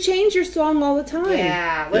you change your song all the time.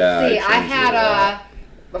 Yeah, let's see. I had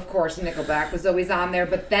of course, Nickelback was always on there,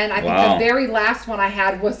 but then I think the very last one I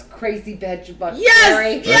had was Crazy Bitch Buck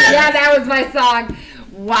Cherry. Yes! Yeah, that was my song.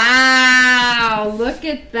 Wow, look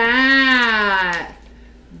at that.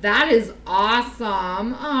 That is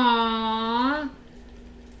awesome. Aww.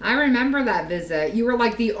 I remember that visit. You were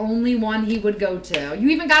like the only one he would go to. You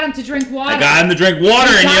even got him to drink water. I got him to drink water,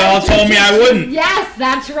 and you all told me I wouldn't. Yes,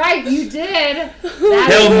 that's right. You did.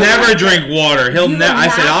 He'll never drink water. I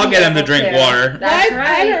said I'll get him to drink water. That's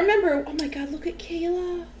right. I don't remember. Oh my God! Look at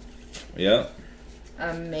Kayla. Yep.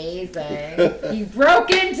 Amazing. He broke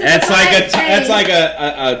into. That's like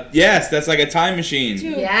a time machine.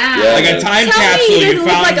 Dude. Yeah. Like a time Tell capsule me he you doesn't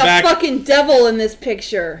found look like back. a fucking devil in this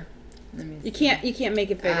picture. You can't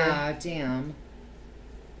make it bigger. Ah, damn.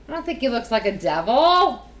 I don't think he looks like a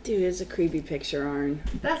devil. Dude, it's a creepy picture, Arn.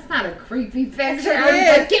 That's not a creepy picture. Yes, it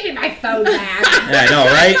is. Like, give me my phone back. Yeah, I know,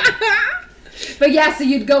 right? But yeah, so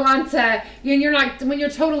you'd go on to, you're not, when you're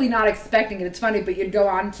totally not expecting it, it's funny, but you'd go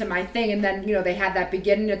on to my thing, and then, they had that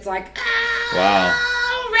beginning, it's like, wow.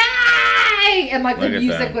 All right! And like the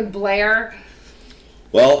music would blare.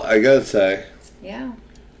 Well, I gotta say. Yeah.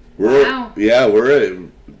 We're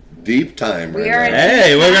deep time right We are now.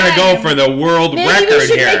 Hey, we're gonna go for the world Maybe record we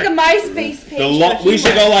should here. make a MySpace page. We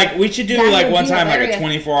should go we should do That would one be time hilarious.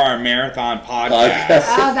 like a 24-hour marathon podcast.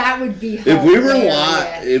 Oh, that would be If we were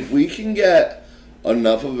hilarious. if we can get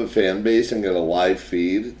enough of a fan base and get a live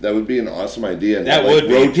feed, that would be an awesome idea. And That like, would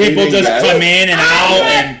be. rotating People just guests. come in and out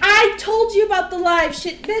and. I told you about the live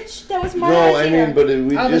shit, bitch. That was my No, idea. I mean, but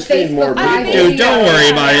we Oh, the just need more Facebook Live people. Dude, don't worry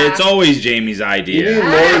about Yeah. it. It's always Jamie's You need idea.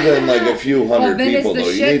 more than like a few hundred then it's people, the though.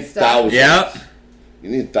 You shit need stuff. thousands. Yep. You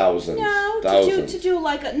need thousands. No, Thousands. to do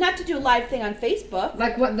like not to do a live thing on Facebook.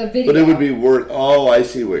 Like what the video. But it would be worth. Oh, I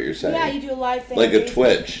see what you're saying. Yeah, you do a live thing. like on a Facebook.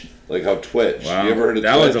 Twitch, like how Twitch. Wow. You ever heard of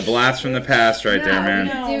That Twitch? was a blast from the past right there, man.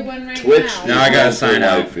 No. Do one right Twitch. now. Now I gotta is sign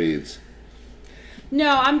live out. feeds. No,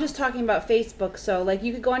 I'm just talking about Facebook. So like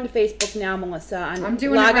you could go onto Facebook now, Melissa. And I'm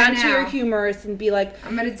doing it log right onto now. your humorous and be like,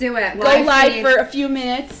 I'm gonna do it. go live feed. for a few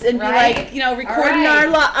minutes and Right. be like, recording All right.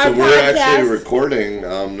 our So we're podcast. actually recording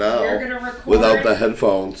now We're gonna record. without the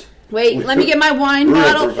headphones. Wait, let me get my wine We're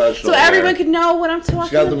bottle professional so everyone here. can know what I'm talking about.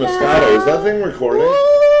 She got the Moscato. Is that thing recording?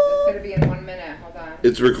 It's gonna be in 1 minute. Hold on.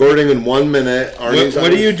 It's recording in 1 minute. Arnie's What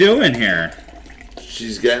on- are you doing here?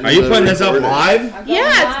 She's getting. Are you the putting this up recording. live? I'm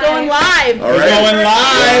Yeah, it's going live. All We're right. going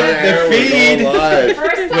live. There, The we're feed. going live.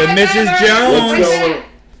 First With time Mrs. ever. Jones. What's Wait a going? minute.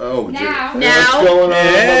 Oh, Now. gee. Now. What's going on,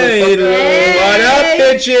 Hey, motherfucker? what up,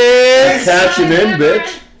 bitches? Catching in, bitch.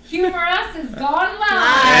 Humorous is gone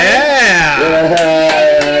live. Yeah.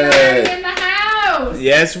 Hey. In the house.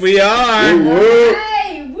 Yes, we are. Woo-woo.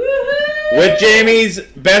 Hey, woohoo! With Jamie's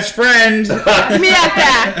best friend. Give me that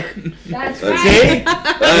back. That's See? right.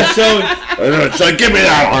 So I know. She's like, give me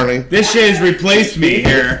that, Arnie. this shit has replaced me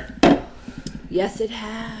here. Yes, it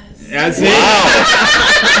has. That's it. Wow.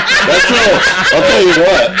 That's all. I'll tell you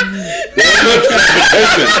what. There's much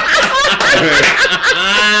competition.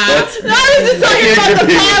 That's, No, I was just talking about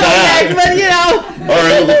the bottleneck, but all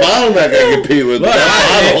right, well, the bottleneck I compete with. Look,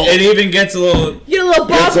 that bottle. it even gets a little you get a little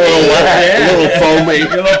It's bumpy. a little wet, Yeah. a little foamy. a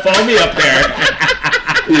little foamy up there.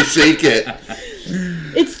 You shake it.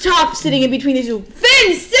 It's tough sitting in between these two.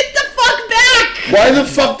 Finn, sit the fuck back! Why the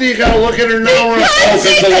fuck do you gotta look at her now? We're Because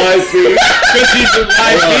focused on live feed. Because she's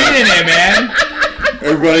live feeding it, man.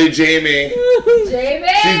 Everybody, Jaimee. Jamie.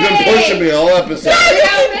 She's been pushing me all episode.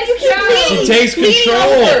 She takes Leaning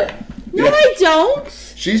control. over. No, I don't.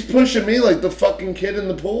 She's pushing me like the fucking kid in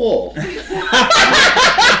the pool. Ben!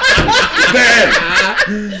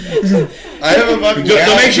 I have a fucking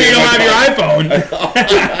So make sure you don't have your iPhone.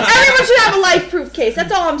 Everyone should have a life-proof case.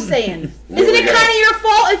 That's all I'm saying. Isn't it kind of your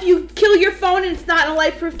fault if you kill your phone and it's not in a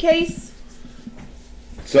life-proof case?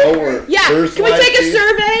 So we're Yeah. first Can we live take a feed?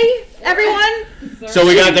 survey, everyone? So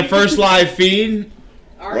we got the first live feed.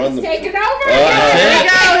 Run Artie's the- taking over. That's Here it. we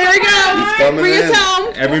go. Here we go. He's coming Bring in. us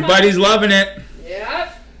home. Everybody's loving it. Yep.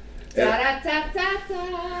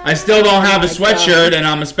 Da-da-da-da-da. I still don't have a sweatshirt, and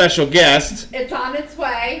I'm a special guest. It's on its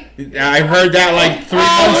way. I heard that like 3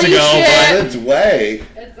 months Holy ago, shit. On its way.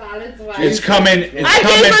 It's on its way. but it's coming. It's I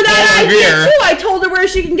coming gave her that over idea here. too. I told her where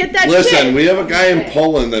she can get that Listen, shit. we have a guy in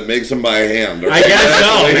Poland that makes them by hand. I guess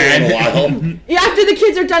so, Wait man. a while. Yeah, after the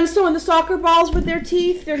kids are done sewing the soccer balls with their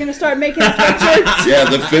teeth, they're gonna start making sweatshirts. Yeah,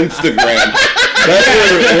 the Finstagram. That's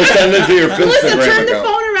where we'll send it to your Melissa, Finstagram turn the account.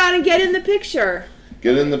 phone around and get in the picture.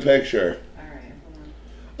 Get in the picture. All right,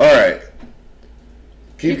 hold on. All right.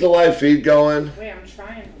 Keep the live feed going, Wait, I'm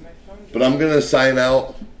trying, but my phone. but I'm gonna sign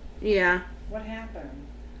out. Yeah. What happened?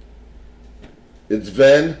 It's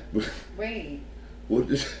Vin. Wait. What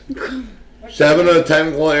is- What's She's having a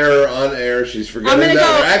technical error on air. She's forgetting I'm that gonna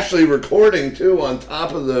go- we're actually recording too on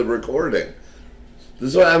top of the recording. This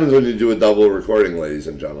is what happens when you do a double recording, ladies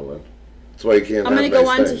and gentlemen. That's why you can't. I'm have gonna go nice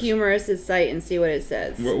on to things. Humorous's site and see what it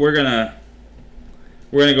says. We're gonna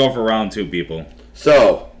go for round 2, people.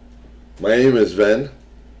 So, my name is Vin.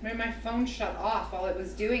 Wait, my phone shut off while it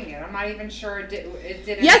was doing it. I'm not even sure it didn't.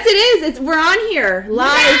 Yes, it is. We're on here live.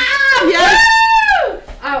 Wow! Yes. Woo!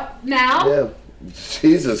 Oh, now? Yeah.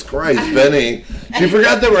 Jesus Christ, Benny. She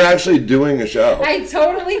forgot that we're actually doing a show. I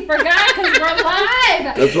totally forgot because we're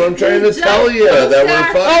live. That's what I'm trying to Just tell you. That we're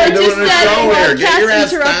start- fucking it just doing a said show here. Get your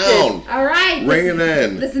ass broadcast interrupted. down. All right. Ring it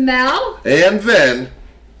in. This is Mel. And Vin.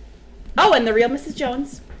 Oh, and the real Mrs.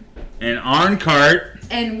 Jones. And Arn Cart.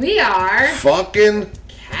 And we are Fucking.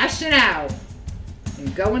 cashing out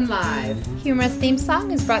and going live. Humorous theme song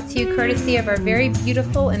is brought to you courtesy of our very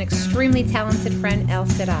beautiful and extremely talented friend El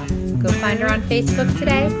Sida. Go find her on Facebook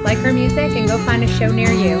today, like her music, and go find a show near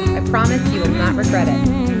you. I promise you will not regret it.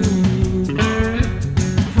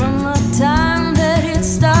 From the time that it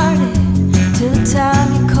started to the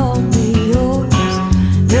time you called me yours,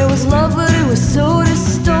 there was love, but it was so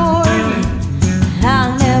distorted.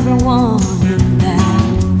 I never wanted that.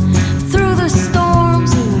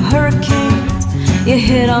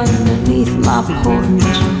 hid underneath my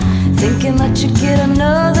porch, thinking that you'd get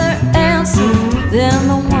another answer than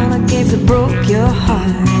the one I gave that broke your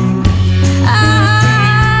heart. I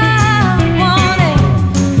wanted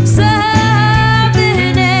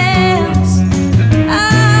something else.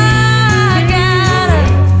 I got a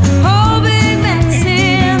whole big mess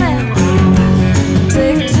in it.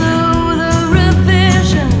 Take to the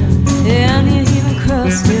revision, and you even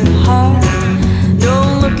crossed your heart. No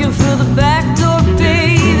looking for the back door,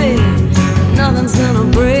 baby. Nothing's gonna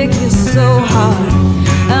break you so hard.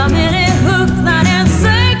 I'm in a hook, line, and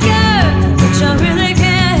sinker, but you really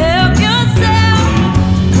can't help yourself.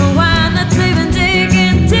 Rewind the tape and dig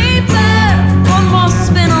in deeper. One more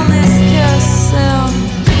spin on this carousel.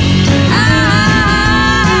 I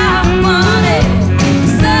wanted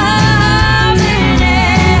something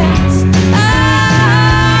else.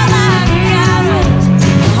 All I got was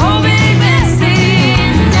a whole big mess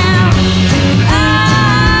in now. I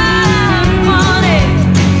wanted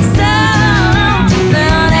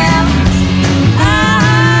something else. I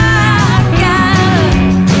got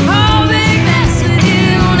a whole big mess with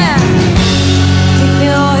you now. Keep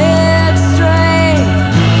your head straight,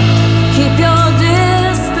 keep your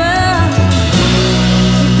distance,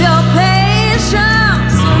 keep your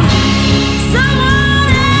patience with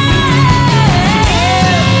someone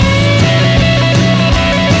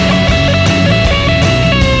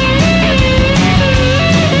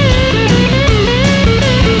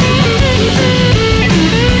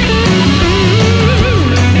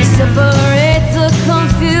Separate the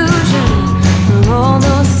confusion from all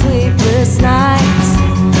those sleepless nights.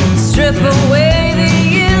 Strip away the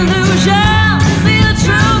illusion. See the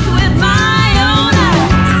truth with my own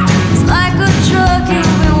eyes. It's like a drug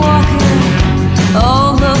you've been walking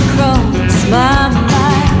all across my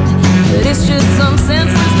mind, but it's just some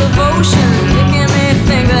senseless devotion.